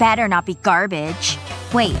 This better not be garbage.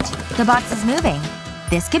 Wait. The box is moving.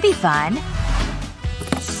 This could be fun.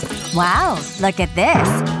 Wow. Look at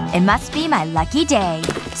this. It must be my lucky day.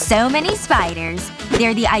 So many spiders.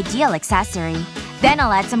 They're the ideal accessory. Then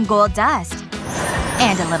I'll add some gold dust.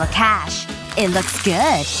 And a little cash. It looks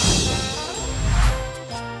good.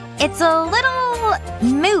 It's a little…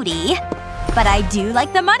 moody. But I do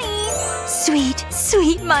like the money. Sweet,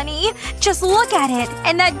 sweet money. Just look at it.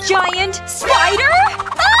 And that giant spider?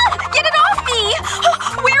 Ah! Get it off me!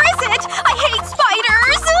 Where is it? I hate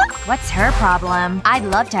spiders! What's her problem? I'd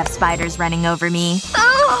love to have spiders running over me.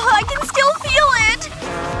 Oh, I can still feel it!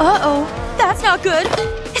 Uh-oh. That's not good.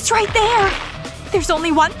 It's right there. There's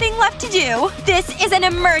only one thing left to do. This is an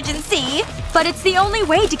emergency. But it's the only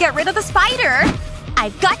way to get rid of the spider.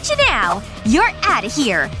 I've got you now. You're out of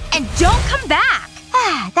here. And don't come back.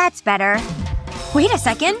 Ah, that's better. Wait a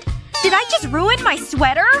second. Did I just ruin my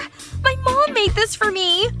sweater? My mom made this for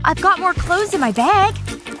me. I've got more clothes in my bag.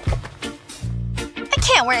 I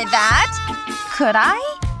can't wear that. Could I?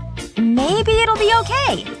 Maybe it'll be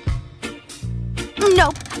okay.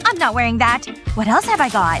 Nope. I'm not wearing that. What else have I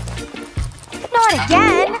got? Not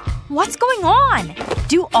again. What's going on?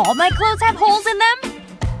 Do all my clothes have holes in them?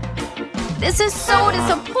 This is so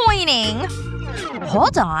disappointing.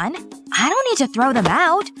 Hold on. I don't need to throw them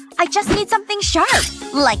out. I just need something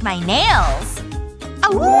sharp. Like my nails.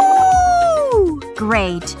 Ooh!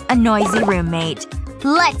 Great. A noisy roommate.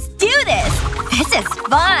 Let's do this! This is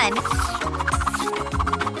fun!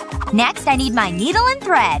 Next, I need my needle and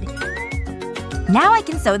thread. Now I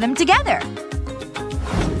can sew them together.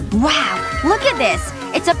 Wow! Look at this!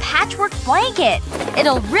 It's a patchwork blanket!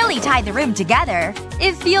 It'll really tie the room together.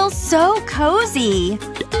 It feels so cozy.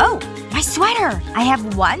 Oh! My sweater! I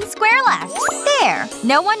have one square left. There!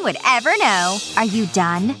 No one would ever know. Are you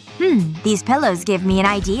done? These pillows give me an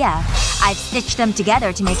idea. I've stitched them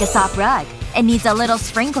together to make a soft rug. It needs a little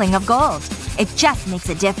sprinkling of gold. It just makes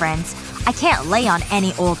a difference. I can't lay on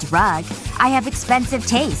any old rug. I have expensive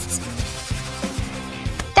tastes.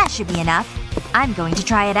 That should be enough. I'm going to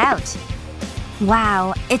try it out.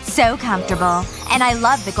 Wow. It's so comfortable. And I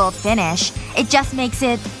love the gold finish. It just makes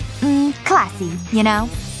it… classy, you know?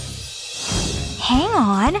 Hang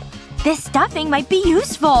on. This stuffing might be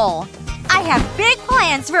useful. I have big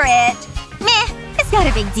plans for it. Meh. It's not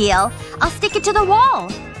a big deal. I'll stick it to the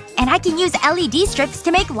wall. And I can use LED strips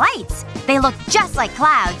to make lights. They look just like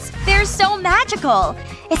clouds. They're so magical.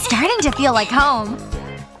 It's starting to feel like home.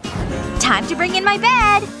 Time to bring in my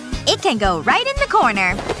bed. It can go right in the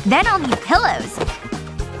corner. Then I'll need pillows.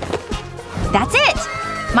 That's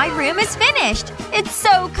it! My room is finished. It's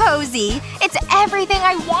so cozy. It's everything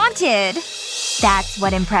I wanted. That's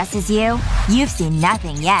what impresses you? You've seen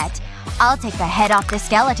nothing yet. I'll take the head off the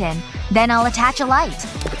skeleton. Then I'll attach a light.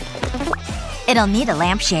 It'll need a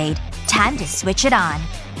lampshade. Time to switch it on.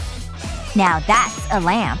 Now that's a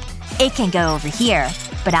lamp. It can go over here.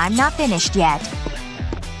 But I'm not finished yet.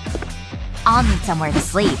 I'll need somewhere to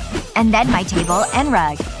sleep. And then my table and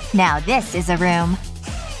rug. Now this is a room.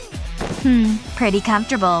 Pretty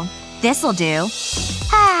comfortable. This'll do.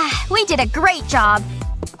 Ah, we did a great job.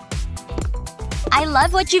 I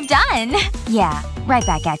love what you've done. Yeah, right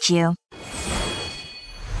back at you.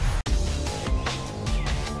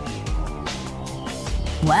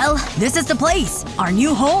 Well, this is the place. Our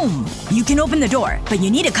new home. You can open the door, but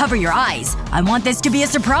you need to cover your eyes. I want this to be a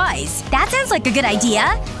surprise. That sounds like a good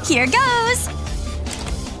idea. Here goes!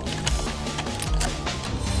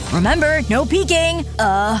 Remember, no peeking.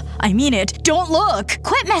 I mean it. Don't look.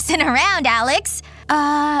 Quit messing around, Alex.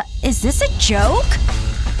 Is this a joke?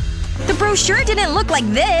 The brochure didn't look like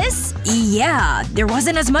this. Yeah, there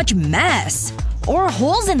wasn't as much mess. Or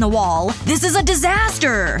holes in the wall. This is a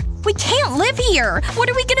disaster. We can't live here. What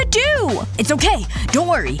are we gonna do? It's okay. Don't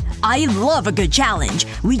worry. I love a good challenge.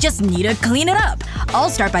 We just need to clean it up. I'll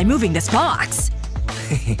start by moving this box.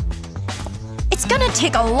 It's gonna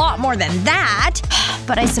take a lot more than that.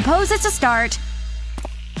 But I suppose it's a start.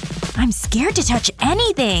 I'm scared to touch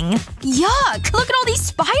anything. Yuck! Look at all these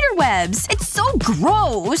spider webs! It's so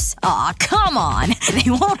gross! Aw, come on. They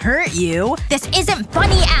won't hurt you. This isn't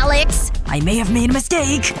funny, Alex! I may have made a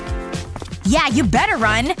mistake. Yeah, you better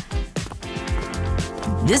run.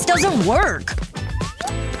 This doesn't work.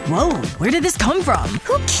 Whoa, where did this come from?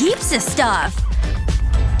 Who keeps this stuff?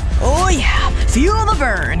 Oh yeah, feel the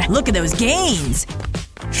burn. Look at those gains.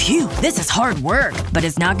 Phew, this is hard work, but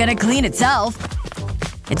it's not gonna clean itself.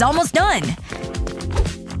 It's almost done.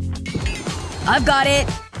 I've got it.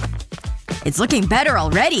 It's looking better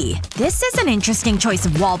already. This is an interesting choice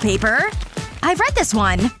of wallpaper. I've read this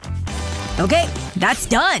one. Okay, that's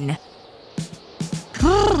done.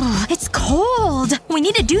 It's cold. We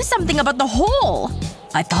need to do something about the hole.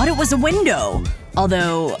 I thought it was a window.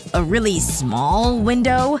 Although, a really small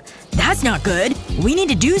window? That's not good. We need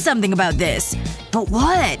to do something about this. But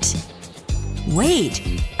what?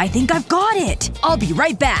 Wait. I think I've got it. I'll be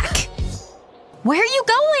right back. Where are you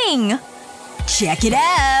going? Check it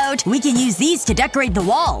out! We can use these to decorate the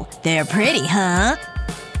wall. They're pretty, huh?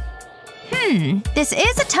 This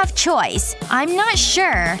is a tough choice. I'm not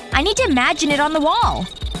sure. I need to imagine it on the wall.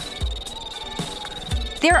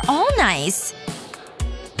 They're all nice.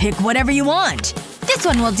 Pick whatever you want. This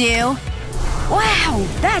one will do. Wow,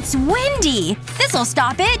 that's windy! This'll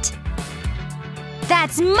stop it.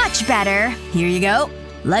 That's much better. Here you go.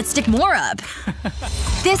 Let's stick more up.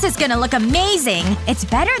 This is gonna look amazing! It's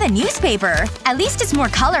better than newspaper. At least it's more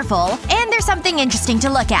colorful. And there's something interesting to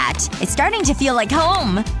look at. It's starting to feel like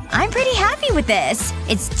home. I'm pretty happy with this.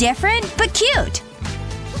 It's different, but cute.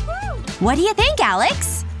 What do you think,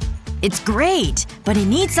 Alex? It's great, but it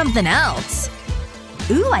needs something else.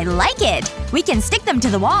 Ooh, I like it! We can stick them to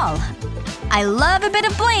the wall. I love a bit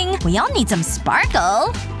of bling. We all need some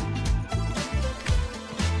sparkle.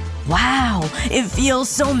 Wow, it feels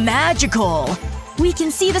so magical. We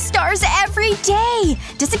can see the stars every day!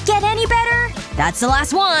 Does it get any better? That's the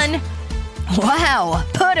last one. Wow,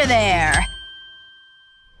 put her there.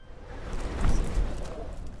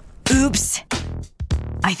 Oops.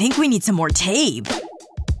 I think we need some more tape.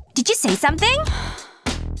 Did you say something?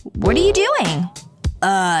 What are you doing?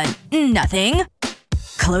 Nothing.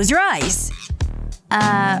 Close your eyes.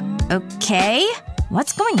 Okay.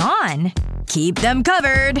 What's going on? Keep them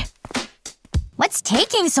covered. What's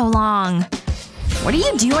taking so long? What are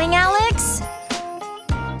you doing, Alex?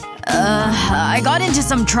 I got into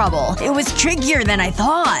some trouble. It was trickier than I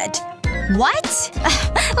thought. What?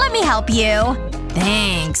 Let me help you.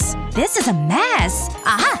 Thanks. This is a mess.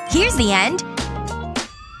 Aha! Here's the end.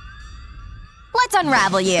 Let's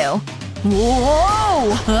unravel you.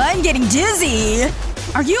 Whoa! I'm getting dizzy.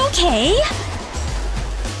 Are you okay?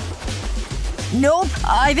 Nope.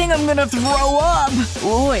 I think I'm gonna throw up.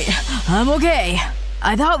 Wait. I'm okay.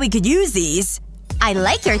 I thought we could use these. I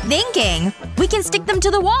like your thinking. We can stick them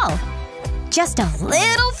to the wall. Just a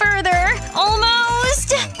little further.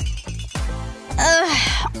 Almost.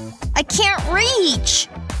 I can't reach.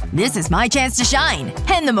 This is my chance to shine.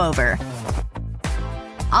 Hand them over.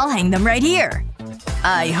 I'll hang them right here.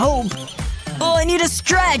 I hope. Oh, I need a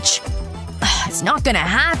stretch. It's not gonna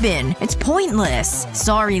happen. It's pointless.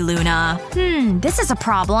 Sorry, Luna. This is a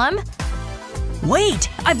problem. Wait!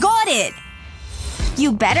 I've got it!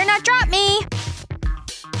 You better not drop me.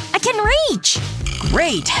 I can reach!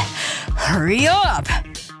 Great. Hurry up!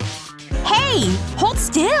 Hey! Hold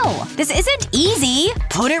still! This isn't easy!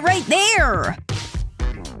 Put it right there!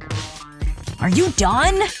 Are you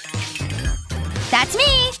done? That's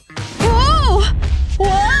me! Whoa!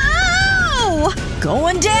 Whoa!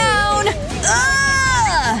 Going down!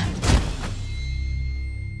 Ah!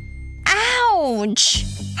 Ouch!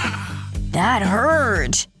 That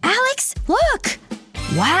hurt. Alex, look!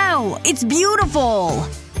 Wow, it's beautiful!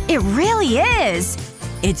 It really is!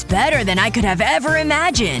 It's better than I could have ever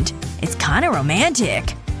imagined. It's kinda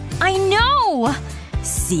romantic. I know!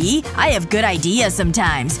 See? I have good ideas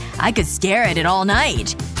sometimes. I could stare at it all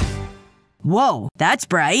night. Whoa, that's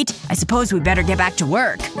bright. I suppose we better get back to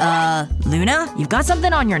work. Luna? You've got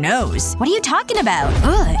something on your nose. What are you talking about?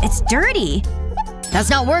 Ugh, it's dirty. That's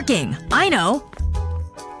not working. I know.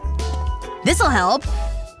 This'll help.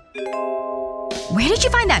 Where did you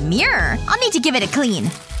find that mirror? I'll need to give it a clean.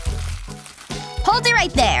 Hold it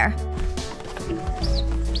right there.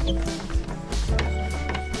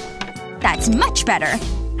 That's much better.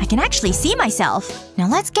 I can actually see myself. Now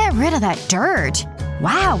let's get rid of that dirt.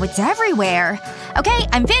 Wow, it's everywhere. Okay,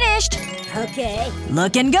 I'm finished. Okay.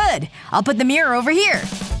 Looking good. I'll put the mirror over here.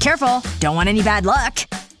 Careful. Don't want any bad luck.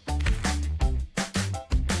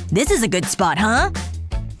 This is a good spot, huh?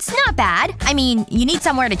 It's not bad. I mean, you need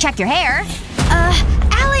somewhere to check your hair.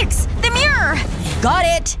 Alex! The mirror! Got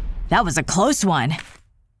it! That was a close one.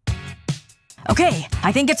 Okay,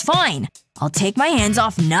 I think it's fine. I'll take my hands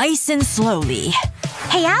off nice and slowly.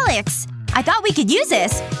 Hey, Alex! I thought we could use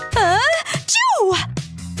this. Choo!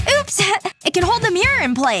 Oops! It can hold the mirror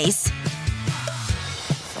in place.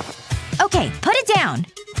 Okay, put it down.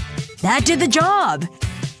 That did the job.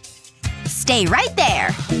 Stay right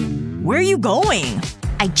there. Where are you going?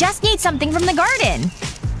 I just need something from the garden.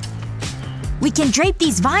 We can drape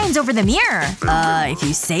these vines over the mirror. If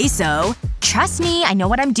you say so. Trust me, I know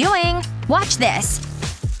what I'm doing. Watch this.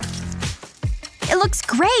 It looks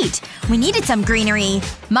great. We needed some greenery.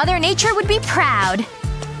 Mother Nature would be proud.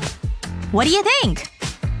 What do you think?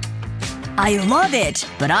 I love it,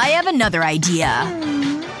 but I have another idea.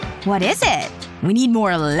 What is it? We need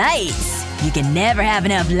more lights. You can never have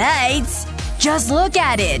enough lights. Just look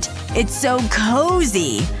at it. It's so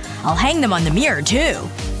cozy. I'll hang them on the mirror, too.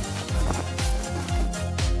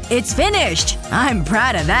 It's finished! I'm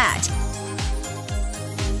proud of that.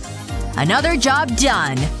 Another job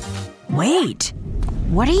done. Wait.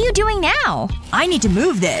 What are you doing now? I need to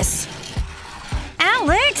move this.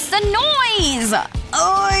 Alex, the noise!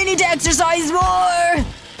 Oh, I need to exercise more!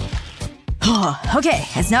 Okay,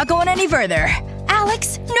 it's not going any further.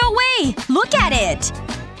 Alex, no way! Look at it!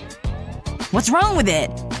 What's wrong with it?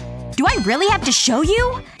 Do I really have to show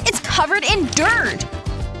you? It's covered in dirt!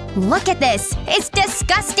 Look at this! It's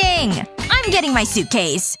disgusting! I'm getting my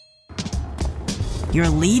suitcase. You're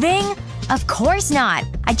leaving? Of course not.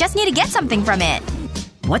 I just need to get something from it.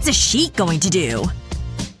 What's a sheet going to do?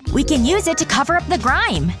 We can use it to cover up the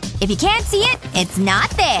grime. If you can't see it, it's not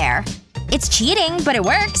there. It's cheating, but it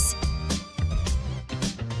works.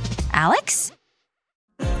 Alex?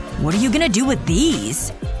 What are you gonna do with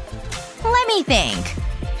these? Let me think.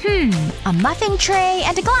 A muffin tray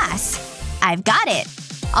and a glass. I've got it.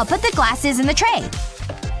 I'll put the glasses in the tray.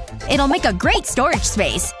 It'll make a great storage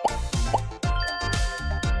space.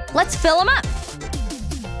 Let's fill them up.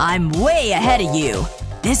 I'm way ahead of you.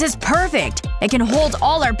 This is perfect. It can hold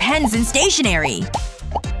all our pens and stationery.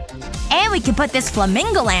 And we can put this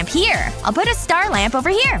flamingo lamp here. I'll put a star lamp over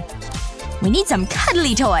here. We need some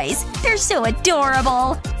cuddly toys. They're so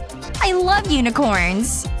adorable. I love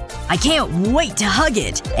unicorns. I can't wait to hug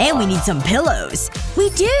it. And we need some pillows. We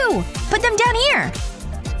do! Put them down here.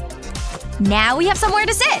 Now we have somewhere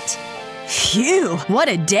to sit. Phew. What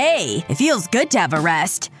a day. It feels good to have a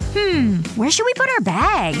rest. Where should we put our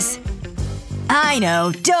bags? I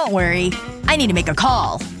know. Don't worry. I need to make a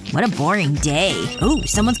call. What a boring day. Ooh,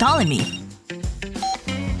 someone's calling me.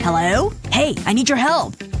 Hello? Hey, I need your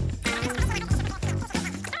help.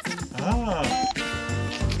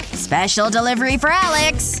 Special delivery for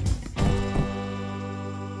Alex.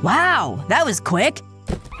 Wow, that was quick.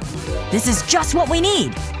 This is just what we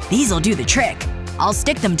need. These'll do the trick. I'll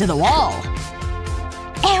stick them to the wall.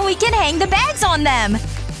 And we can hang the bags on them!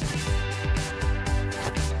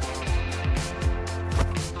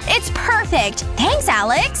 It's perfect! Thanks,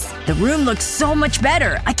 Alex! The room looks so much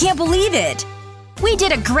better. I can't believe it. We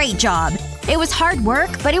did a great job. It was hard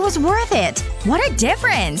work, but it was worth it. What a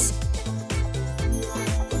difference!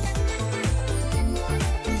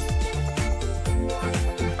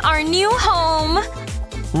 Our new home!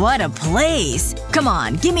 What a place. Come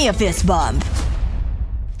on, give me a fist bump.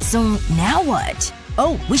 So, now what?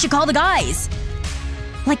 Oh, we should call the guys.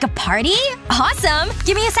 Like a party? Awesome!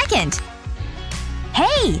 Give me a second.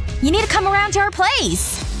 Hey! You need to come around to our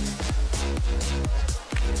place.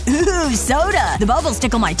 Ooh, soda! The bubbles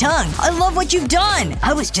tickle my tongue. I love what you've done!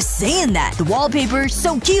 I was just saying that. The wallpaper's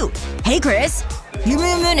so cute. Hey, Chris. Give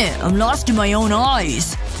me a minute. I'm lost in my own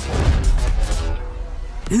eyes.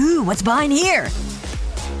 Ooh, what's behind here?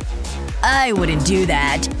 I wouldn't do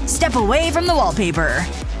that. Step away from the wallpaper.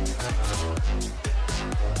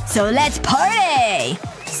 So let's party!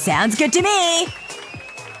 Sounds good to me!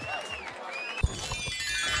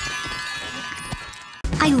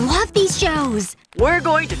 I love these shows! We're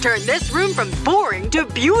going to turn this room from boring to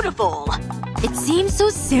beautiful! It seems so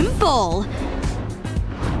simple.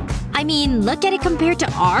 I mean, look at it compared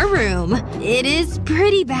to our room. It is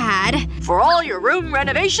pretty bad. For all your room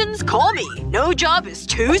renovations, call me. No job is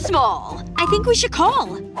too small. I think we should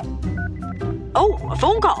call. Oh, a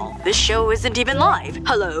phone call. This show isn't even live.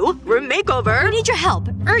 Hello? Room makeover? I need your help.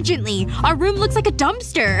 Urgently. Our room looks like a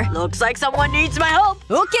dumpster. Looks like someone needs my help.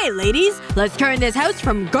 Okay, ladies. Let's turn this house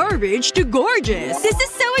from garbage to gorgeous. This is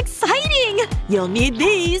so exciting! You'll need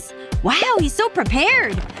these. Wow, he's so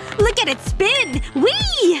prepared. Look at it spin!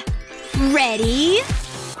 Whee! Ready?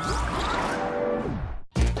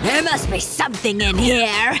 There must be something in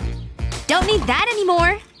here. Don't need that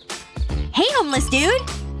anymore. Hey, homeless dude.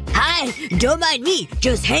 Hi. Don't mind me.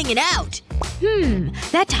 Just hanging out.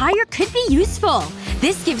 That tire could be useful.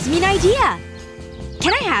 This gives me an idea.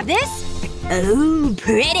 Can I have this? Oh,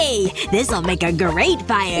 pretty. This'll make a great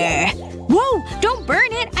fire. Whoa! Don't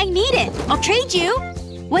burn it! I need it! I'll trade you!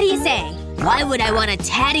 What do you say? Why would I want a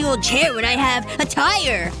tatty old chair when I have a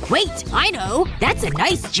tire? Wait, I know. That's a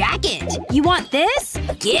nice jacket. You want this?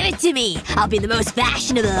 Give it to me. I'll be the most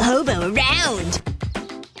fashionable hobo around.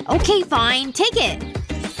 Okay, fine. Take it.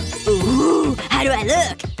 Ooh, how do I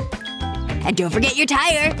look? And don't forget your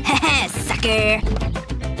tire. Haha, sucker.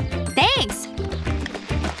 Thanks!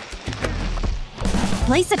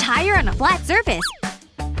 Place the tire on a flat surface.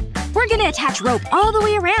 We're gonna attach rope all the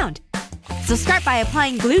way around. So start by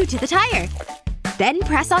applying glue to the tire. Then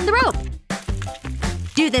press on the rope.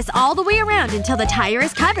 Do this all the way around until the tire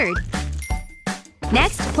is covered.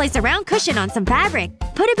 Next, place a round cushion on some fabric.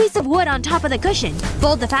 Put a piece of wood on top of the cushion.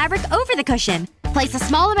 Fold the fabric over the cushion. Place a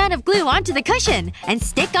small amount of glue onto the cushion. And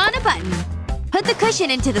stick on a button. Put the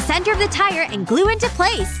cushion into the center of the tire and glue into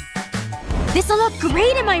place. This'll look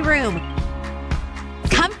great in my room!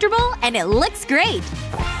 Comfortable, and it looks great!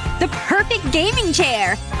 The perfect gaming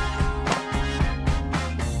chair!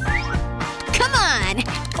 Come on!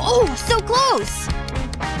 Oh, so close!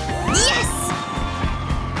 Yes!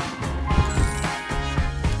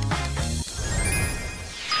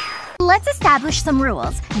 Let's establish some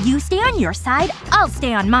rules. You stay on your side, I'll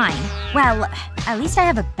stay on mine. Well, at least I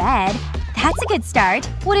have a bed. That's a good start.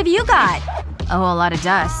 What have you got? Oh, a lot of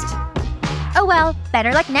dust. Oh well,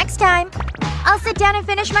 better luck next time. I'll sit down and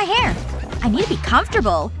finish my hair. I need to be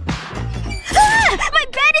comfortable. Ah! My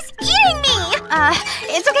bed is eating me!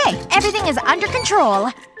 It's okay. Everything is under control.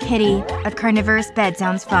 Kitty, a carnivorous bed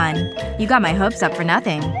sounds fun. You got my hopes up for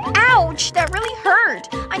nothing. Ouch! That really hurt.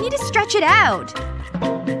 I need to stretch it out.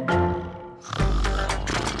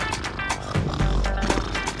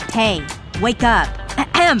 Hey, wake up.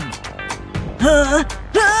 Ahem.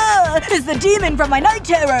 It's the demon from my night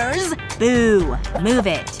terrors! Boo. Move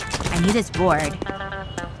it. I need this board.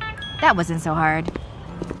 That wasn't so hard.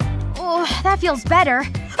 Oh, that feels better.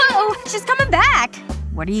 Uh-oh, she's coming back!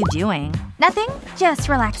 What are you doing? Nothing. Just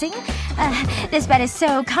relaxing. This bed is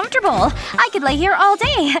so comfortable. I could lay here all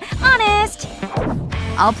day. Honest.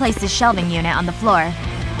 I'll place this shelving unit on the floor.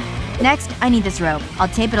 Next, I need this rope. I'll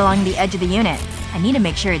tape it along the edge of the unit. I need to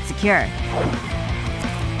make sure it's secure.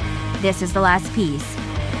 This is the last piece.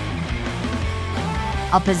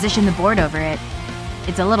 I'll position the board over it.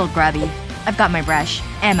 It's a little grubby. I've got my brush.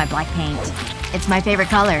 And my black paint. It's my favorite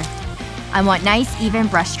color. I want nice, even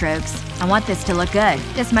brush strokes. I want this to look good.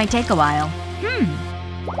 This might take a while.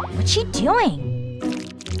 What's she doing?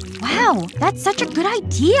 Wow, that's such a good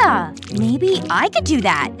idea. Maybe I could do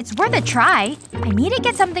that. It's worth a try. I need to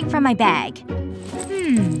get something from my bag.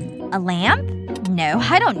 A lamp? No,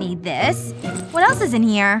 I don't need this. What else is in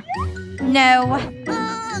here? No.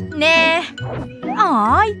 Nah.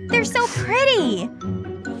 Aw, they're so pretty.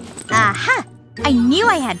 Aha! I knew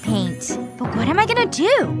I had paint. But what am I gonna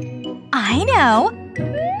do? I know.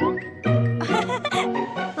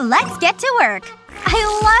 Let's get to work. I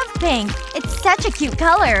love pink. It's such a cute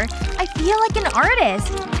color. I feel like an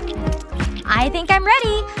artist. I think I'm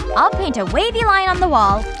ready. I'll paint a wavy line on the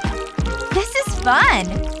wall. This is fun.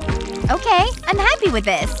 Okay, I'm happy with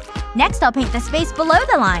this. Next I'll paint the space below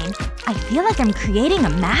the line. I feel like I'm creating a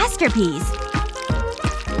masterpiece.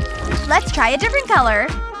 Let's try a different color.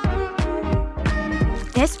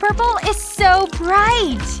 This purple is so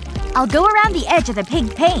bright. I'll go around the edge of the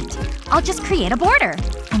pink paint. I'll just create a border.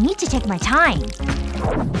 I need to take my time.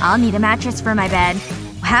 I'll need a mattress for my bed.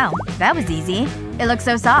 Wow, that was easy. It looks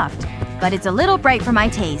so soft. But it's a little bright for my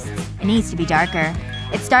tastes. It needs to be darker.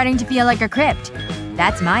 It's starting to feel like a crypt.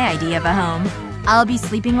 That's my idea of a home. I'll be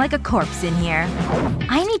sleeping like a corpse in here.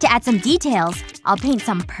 I need to add some details. I'll paint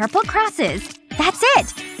some purple crosses. That's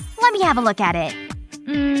it! Let me have a look at it.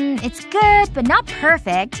 It's good, but not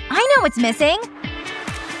perfect. I know what's missing.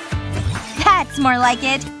 That's more like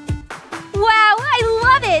it. Wow, I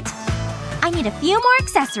love it! I need a few more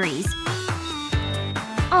accessories.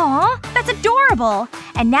 Aw, that's adorable!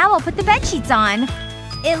 And now I'll put the bedsheets on.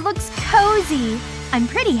 It looks cozy. I'm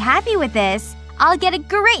pretty happy with this. I'll get a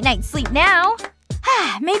great night's sleep now.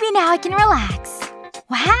 Maybe now I can relax.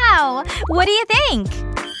 Wow! What do you think?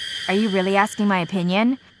 Are you really asking my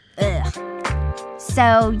opinion? Ugh.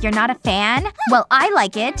 So, you're not a fan? Well, I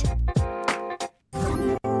like it.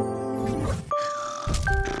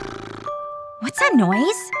 What's that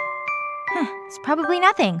noise? It's probably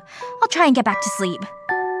nothing. I'll try and get back to sleep.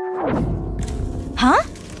 Huh?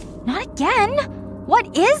 Not again?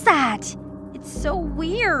 What is that? It's so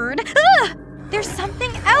weird. Ugh! There's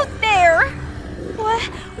something out there!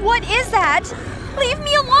 What is that? Leave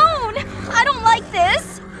me alone! I don't like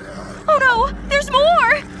this! Oh no! There's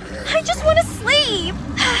more! I just want to sleep!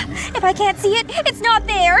 If I can't see it, it's not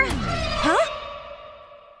there! Huh?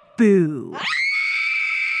 Boo.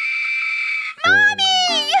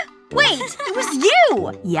 Mommy! Wait! It was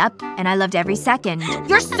you! Yep, and I loved every second.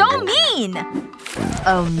 You're so mean!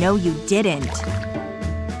 Oh no you didn't.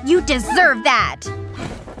 You deserve that!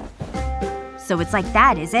 So it's like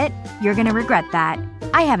that, is it? You're gonna regret that.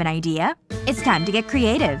 I have an idea. It's time to get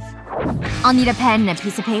creative. I'll need a pen and a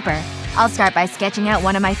piece of paper. I'll start by sketching out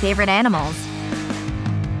one of my favorite animals.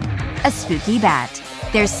 A spooky bat.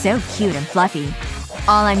 They're so cute and fluffy.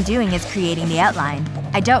 All I'm doing is creating the outline.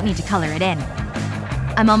 I don't need to color it in.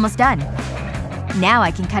 I'm almost done. Now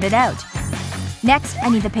I can cut it out. Next, I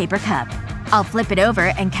need the paper cup. I'll flip it over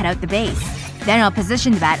and cut out the base. Then I'll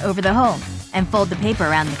position the bat over the hole and fold the paper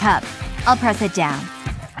around the cup. I'll press it down.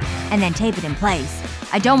 And then tape it in place.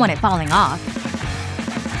 I don't want it falling off.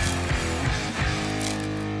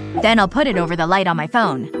 Then I'll put it over the light on my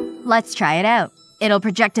phone. Let's try it out. It'll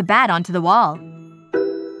project a bat onto the wall.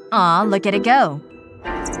 Aw, look at it go.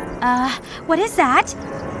 What is that?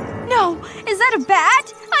 No! Is that a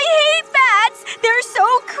bat? I hate bats! They're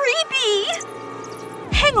so creepy!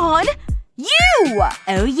 Hang on! You!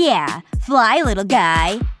 Oh yeah. Fly, little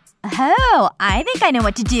guy. Oh, I think I know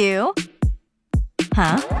what to do.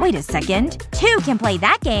 Huh? Wait a second. Two can play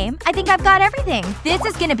that game. I think I've got everything. This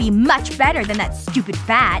is gonna be much better than that stupid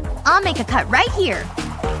bat. I'll make a cut right here.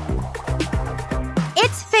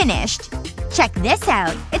 It's finished. Check this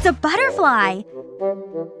out. It's a butterfly.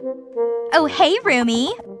 Oh hey,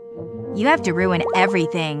 Roomie. You have to ruin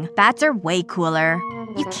everything. Bats are way cooler.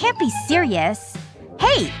 You can't be serious.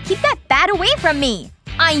 Hey! Keep that bat away from me!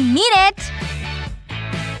 I need it!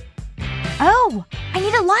 Oh! I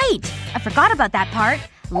need a light! I forgot about that part.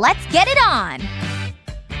 Let's get it on!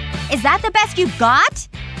 Is that the best you've got?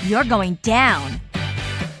 You're going down.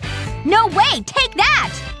 No way! Take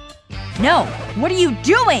that! No! What are you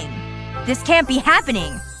doing? This can't be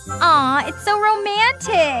happening. Aw, it's so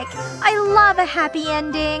romantic. I love a happy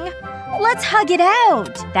ending. Let's hug it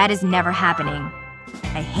out. That is never happening.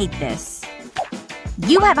 I hate this.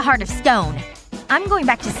 You have a heart of stone. I'm going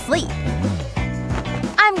back to sleep.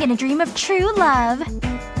 I'm gonna dream of true love.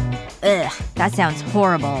 Ugh, that sounds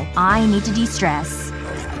horrible. I need to de-stress.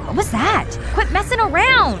 What was that? Quit messing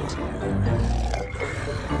around!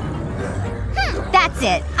 That's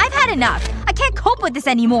it. I've had enough. I can't cope with this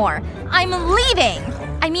anymore. I'm leaving!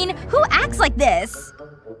 I mean, who acts like this?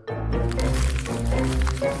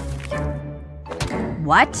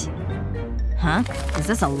 What? Huh? Is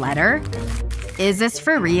this a letter? Is this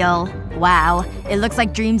for real? Wow. It looks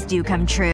like dreams do come true.